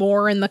actually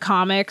more in the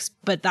comics,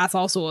 but that's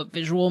also a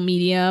visual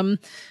medium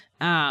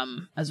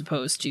as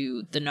opposed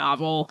to the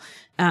novel.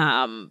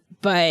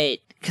 But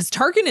because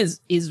Tarkin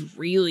is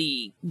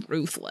really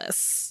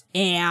ruthless,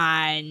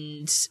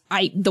 and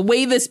the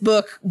way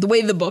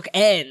the book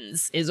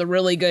ends is a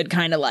really good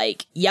kind of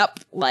like, yep,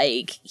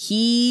 like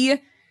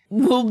he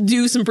will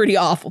do some pretty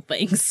awful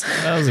things.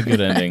 That was a good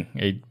ending.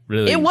 Did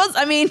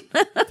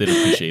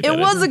appreciate that. It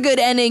was a good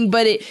ending,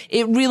 but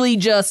it really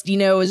just,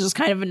 is just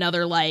kind of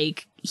another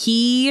like,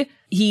 he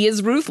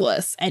is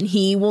ruthless and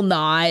he will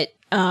not,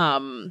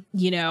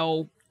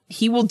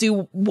 he will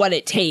do what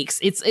it takes.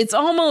 It's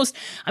almost,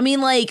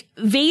 like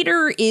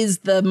Vader is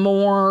the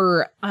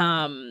more,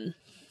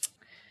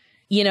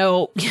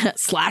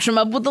 slash him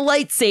up with the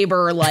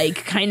lightsaber,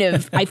 like kind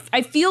of, I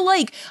feel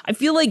like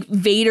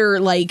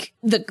Vader, like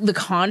the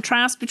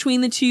contrast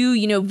between the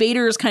two,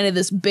 Vader is kind of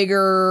this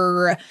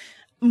bigger,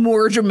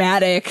 more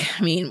dramatic.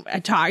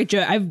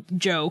 I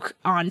joke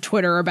on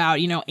Twitter about,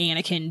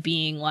 Anakin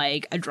being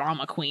like a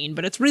drama queen,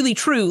 but it's really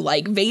true.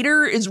 Like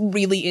Vader is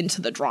really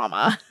into the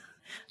drama.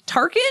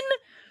 Tarkin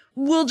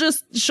will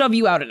just shove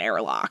you out an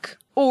airlock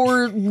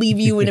or leave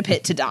you in a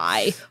pit to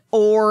die,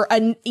 or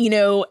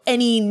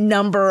any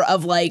number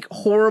of like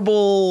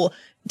horrible,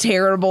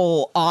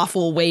 terrible,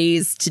 awful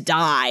ways to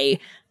die.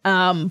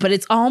 But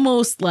it's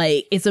almost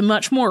like it's a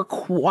much more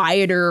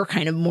quieter,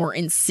 kind of more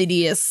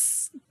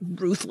insidious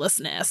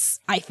ruthlessness,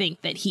 I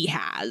think, that he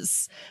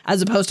has,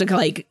 as opposed to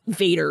like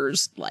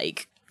Vader's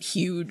like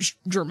huge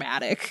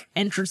dramatic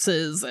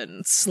entrances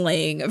and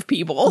slaying of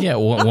people. Yeah,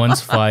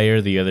 one's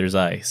fire, the other's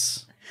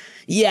ice.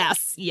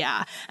 Yes,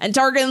 yeah. And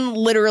Tarkin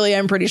literally,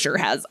 I'm pretty sure,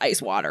 has ice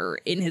water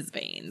in his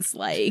veins.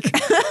 Like,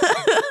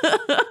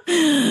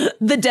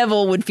 the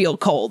devil would feel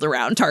cold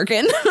around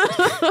Tarkin.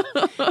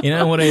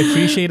 What I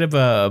appreciate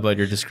about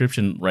your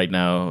description right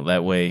now,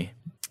 that way,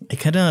 it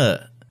kind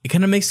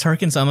of makes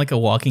Tarkin sound like a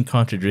walking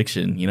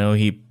contradiction.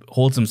 He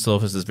holds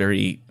himself as this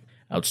very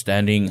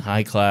outstanding,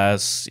 high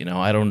class,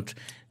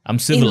 I'm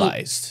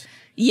civilized.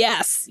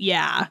 Yes,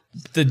 yeah.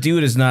 The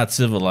dude is not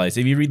civilized.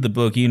 If you read the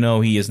book, you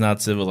know he is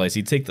not civilized.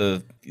 You take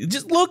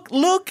just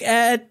look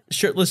at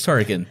shirtless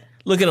Tarkin.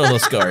 Look at all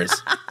those scars.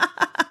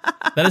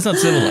 That is not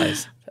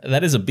civilized.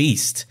 That is a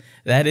beast.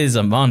 That is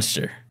a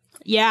monster.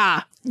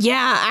 Yeah.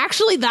 Yeah,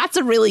 actually, that's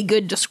a really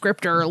good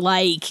descriptor.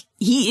 Like,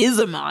 he is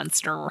a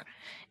monster.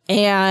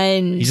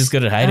 And he's just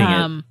good at hiding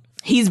it.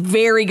 He's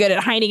very good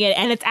at hiding it.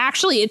 And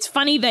it's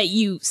funny that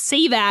you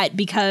say that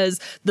because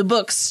the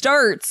book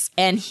starts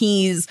and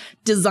he's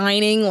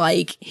designing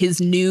like his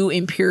new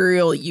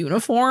Imperial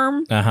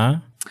uniform. Uh-huh.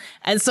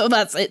 And so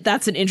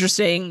that's an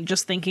interesting,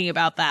 just thinking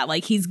about that.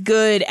 Like, he's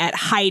good at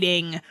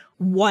hiding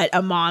what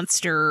a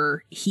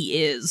monster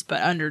he is,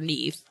 but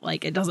underneath,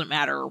 like, it doesn't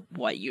matter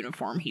what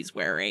uniform he's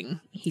wearing.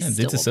 He's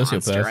still a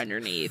monster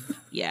underneath.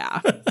 Yeah.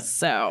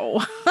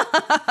 So,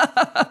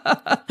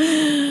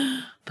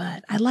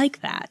 but I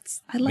like that.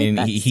 I mean,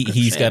 that.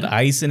 He's got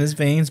ice in his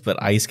veins,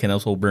 but ice can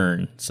also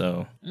burn.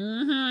 So,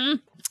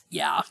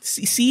 yeah.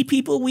 See,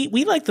 people,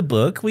 we like the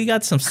book. We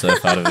got some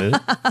stuff out of it.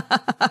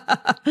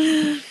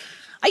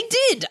 I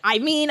did. I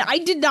mean, I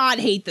did not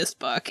hate this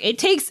book. It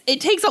takes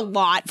a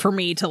lot for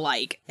me to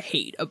like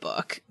hate a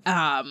book.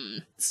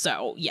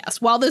 So yes,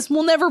 while this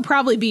will never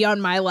probably be on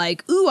my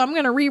like, ooh, I'm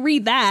gonna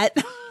reread that.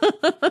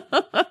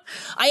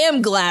 I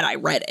am glad I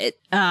read it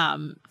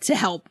to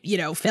help,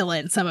 fill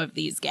in some of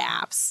these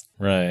gaps.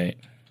 Right.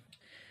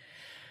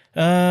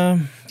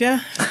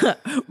 Yeah.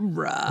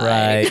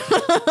 Right.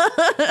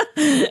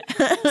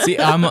 See,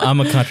 I'm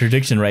a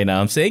contradiction right now.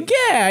 I'm saying,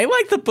 yeah, I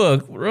like the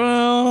book.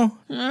 Well,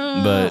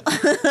 but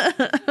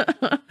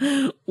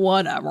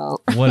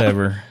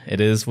whatever.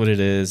 It is what it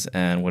is,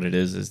 and what it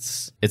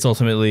is, it's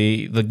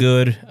ultimately the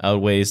good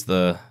outweighs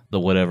the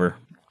whatever.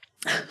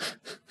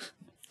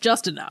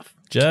 Just enough.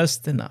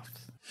 Just enough.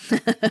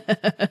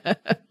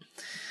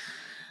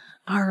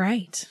 All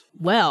right.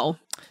 Well,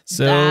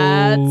 so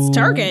that's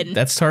Tarkin.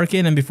 That's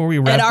Tarkin. And before we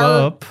wrap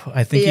up,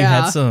 I think you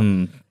had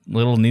some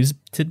little news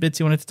tidbits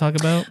you wanted to talk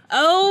about.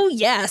 Oh,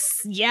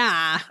 yes.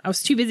 Yeah. I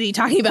was too busy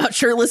talking about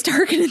shirtless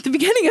Tarkin at the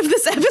beginning of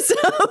this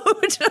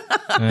episode.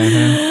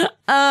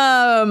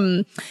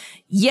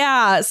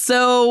 Yeah.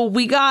 So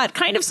we got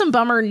kind of some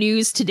bummer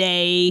news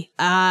today.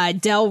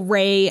 Del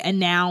Rey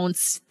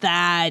announced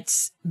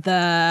that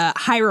the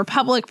High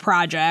Republic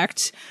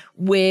project,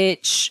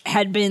 which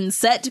had been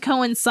set to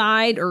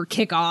coincide or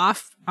kick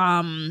off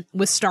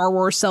with Star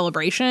Wars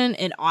Celebration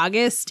in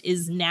August,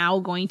 is now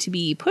going to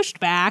be pushed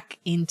back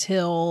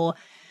until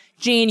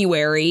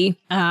January.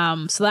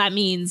 So that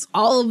means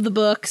all of the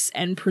books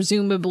and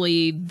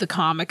presumably the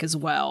comic as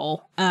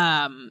well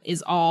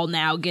is all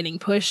now getting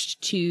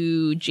pushed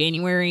to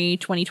January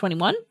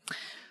 2021.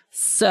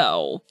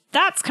 So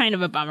that's kind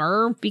of a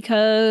bummer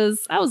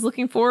because I was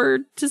looking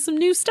forward to some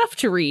new stuff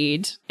to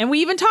read. And we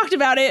even talked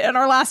about it in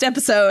our last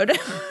episode.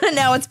 And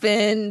now it's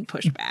been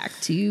pushed back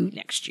to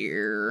next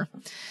year.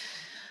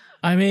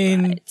 I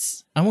mean,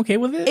 I'm okay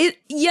with it.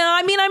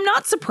 I mean, I'm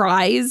not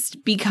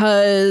surprised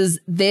because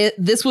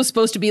this was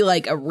supposed to be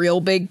like a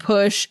real big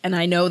push. And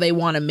I know they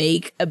want to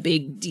make a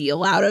big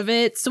deal out of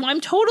it. So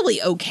I'm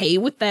totally okay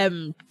with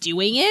them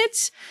doing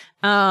it.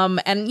 And,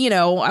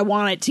 I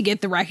want it to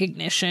get the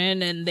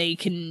recognition and they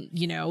can,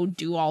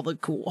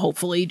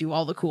 hopefully do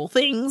all the cool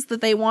things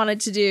that they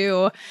wanted to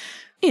do.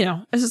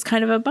 It's just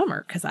kind of a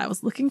bummer because I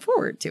was looking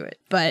forward to it,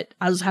 but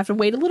I'll just have to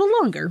wait a little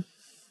longer.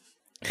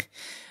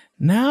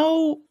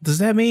 Now, does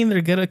that mean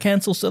they're going to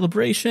cancel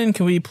Celebration?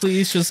 Can we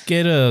please just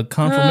get a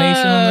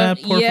confirmation on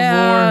that, por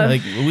favor?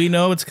 Like, we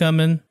know it's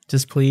coming.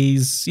 Just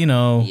please,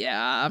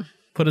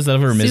 put us out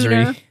of our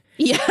misery.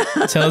 Yeah.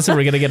 Tell us if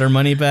we're going to get our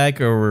money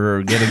back or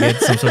we're going to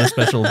get some sort of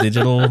special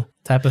digital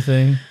type of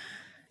thing.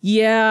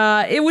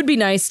 Yeah, it would be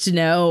nice to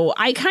know.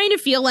 I kind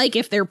of feel like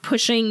if they're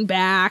pushing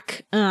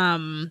back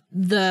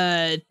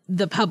the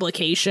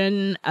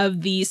publication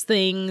of these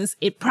things,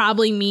 it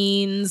probably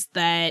means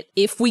that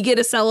if we get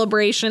a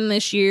Celebration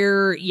this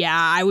year,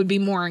 I would be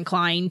more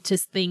inclined to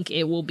think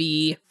it will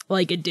be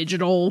like a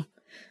digital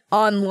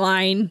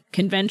online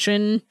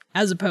convention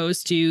as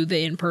opposed to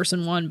the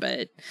in-person one.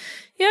 But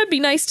yeah, it'd be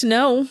nice to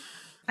know.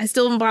 I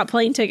still haven't bought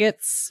plane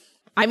tickets.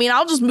 I mean,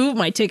 I'll just move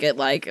my ticket.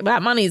 Like,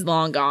 that money's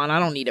long gone. I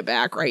don't need it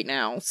back right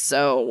now.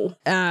 So,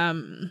 I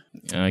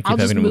keep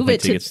having to move my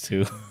tickets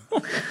too.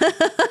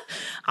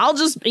 I'll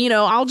just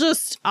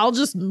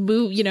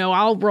move,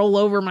 I'll roll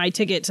over my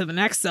ticket to the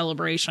next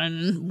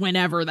Celebration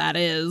whenever that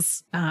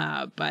is.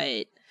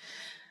 But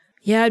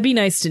yeah, it'd be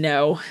nice to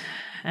know.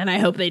 And I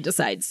hope they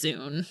decide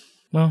soon.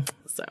 Well,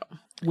 so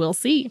we'll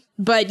see.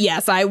 But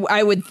yes,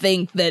 I would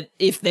think that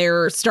if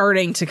they're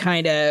starting to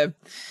kind of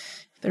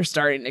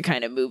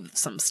move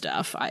some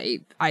stuff, I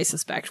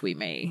suspect we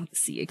may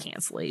see a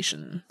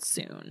cancellation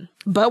soon.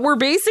 But we're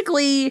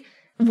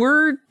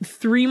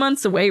 3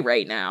 months away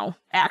right now,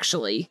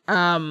 actually.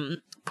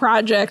 The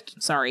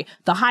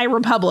High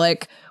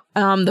Republic,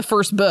 the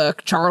first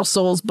book, Charles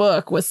Soule's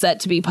book, was set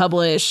to be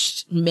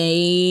published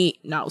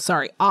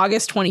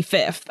August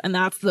 25th. And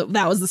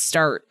that was the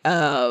start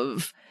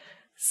of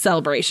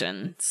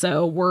Celebration.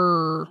 So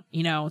we're,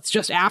 it's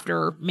just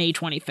after May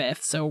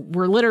 25th. So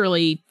we're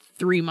literally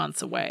 3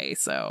 months away.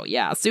 So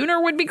yeah, sooner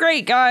would be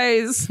great,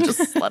 guys.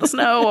 Just let us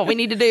know what we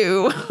need to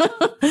do.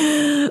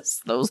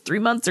 Those 3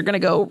 months are going to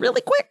go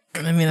really quick.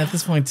 I mean, at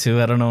this point, too,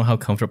 I don't know how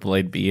comfortable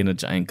I'd be in a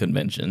giant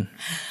convention.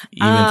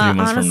 Even 3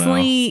 months honestly, from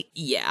now.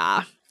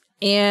 Yeah.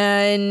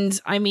 And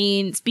I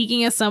mean,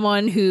 speaking as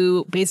someone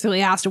who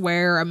basically has to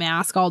wear a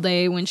mask all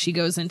day when she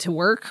goes into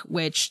work,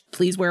 which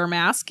please wear a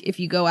mask if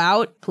you go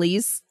out,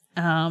 please,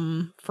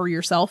 for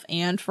yourself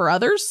and for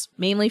others,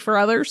 mainly for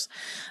others.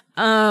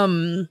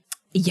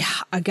 Yeah,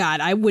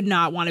 God, I would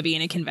not want to be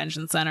in a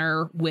convention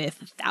center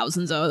with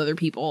thousands of other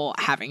people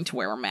having to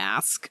wear a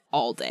mask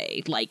all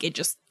day. Like, it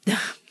just,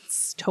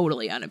 it's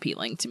totally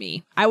unappealing to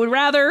me. I would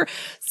rather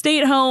stay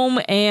at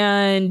home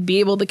and be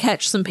able to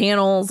catch some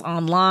panels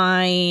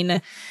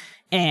online.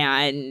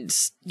 And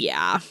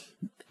yeah,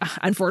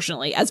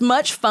 unfortunately, as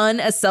much fun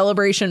as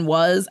Celebration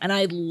was, and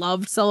I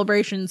loved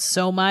Celebration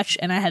so much,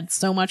 and I had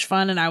so much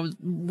fun, and I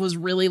was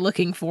really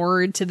looking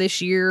forward to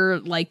this year.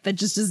 Like, that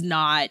just is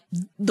not,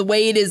 the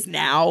way it is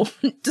now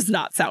does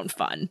not sound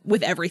fun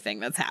with everything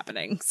that's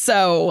happening.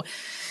 So,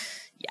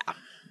 yeah.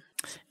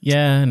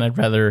 Yeah, and I'd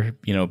rather,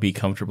 be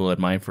comfortable at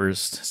my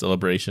first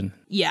Celebration.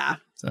 Yeah.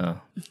 So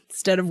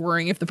instead of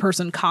worrying if the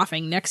person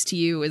coughing next to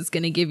you is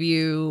going to give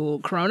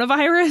you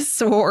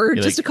coronavirus or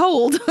just a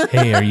cold.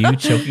 Hey, are you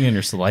choking on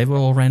your saliva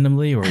all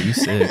randomly, or are you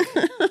sick?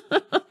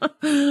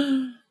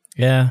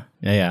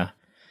 Yeah.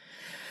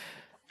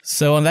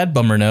 So on that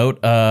bummer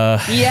note,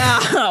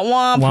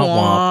 womp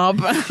womp.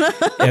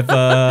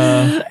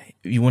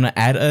 If you want to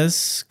add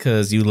us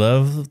because you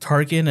love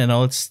Tarkin and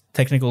all its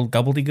technical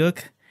gobbledygook,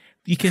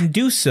 you can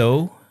do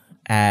so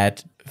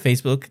at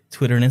Facebook,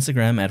 Twitter, and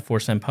Instagram at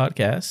Force Time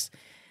Podcast.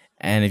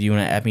 And if you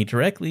want to add me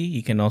directly,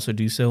 you can also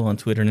do so on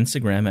Twitter and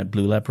Instagram at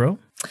Blue Lab Pro.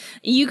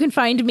 You can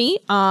find me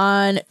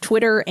on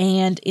Twitter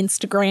and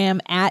Instagram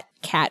at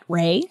Cat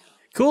Ray.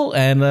 Cool.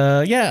 And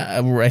I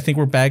think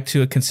we're back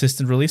to a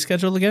consistent release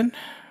schedule again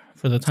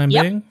for the time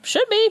being.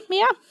 Should be.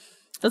 Yeah.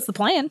 That's the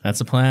plan. That's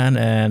the plan.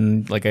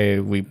 And like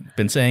we've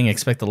been saying,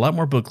 expect a lot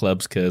more book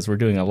clubs because we're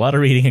doing a lot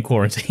of reading in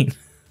quarantine.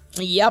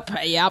 Yep.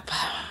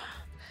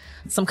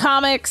 Some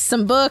comics,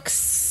 some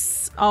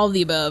books, all of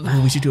the above.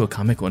 Oh, we should do a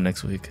comic one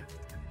next week.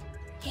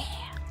 Yeah.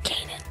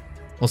 Canon.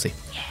 We'll see.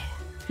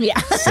 Yeah.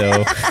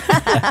 So,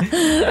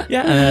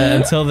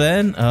 until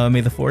then,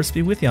 may the Force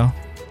be with y'all.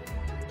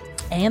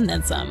 And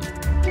then some.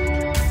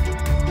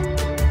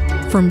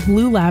 From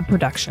Blue Lab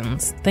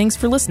Productions, thanks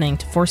for listening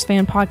to Force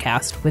Fan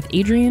Podcast with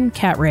Adrian,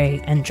 Cat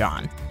Ray, and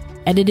John.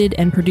 Edited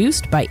and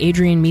produced by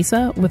Adrian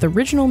Misa, with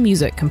original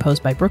music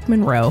composed by Brooke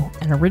Monroe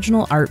and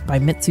original art by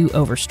Mitsu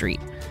Overstreet.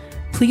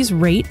 Please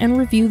rate and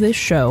review this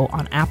show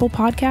on Apple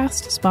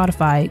Podcasts,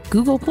 Spotify,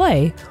 Google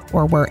Play,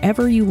 or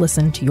wherever you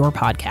listen to your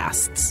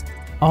podcasts.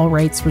 All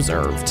rights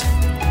reserved.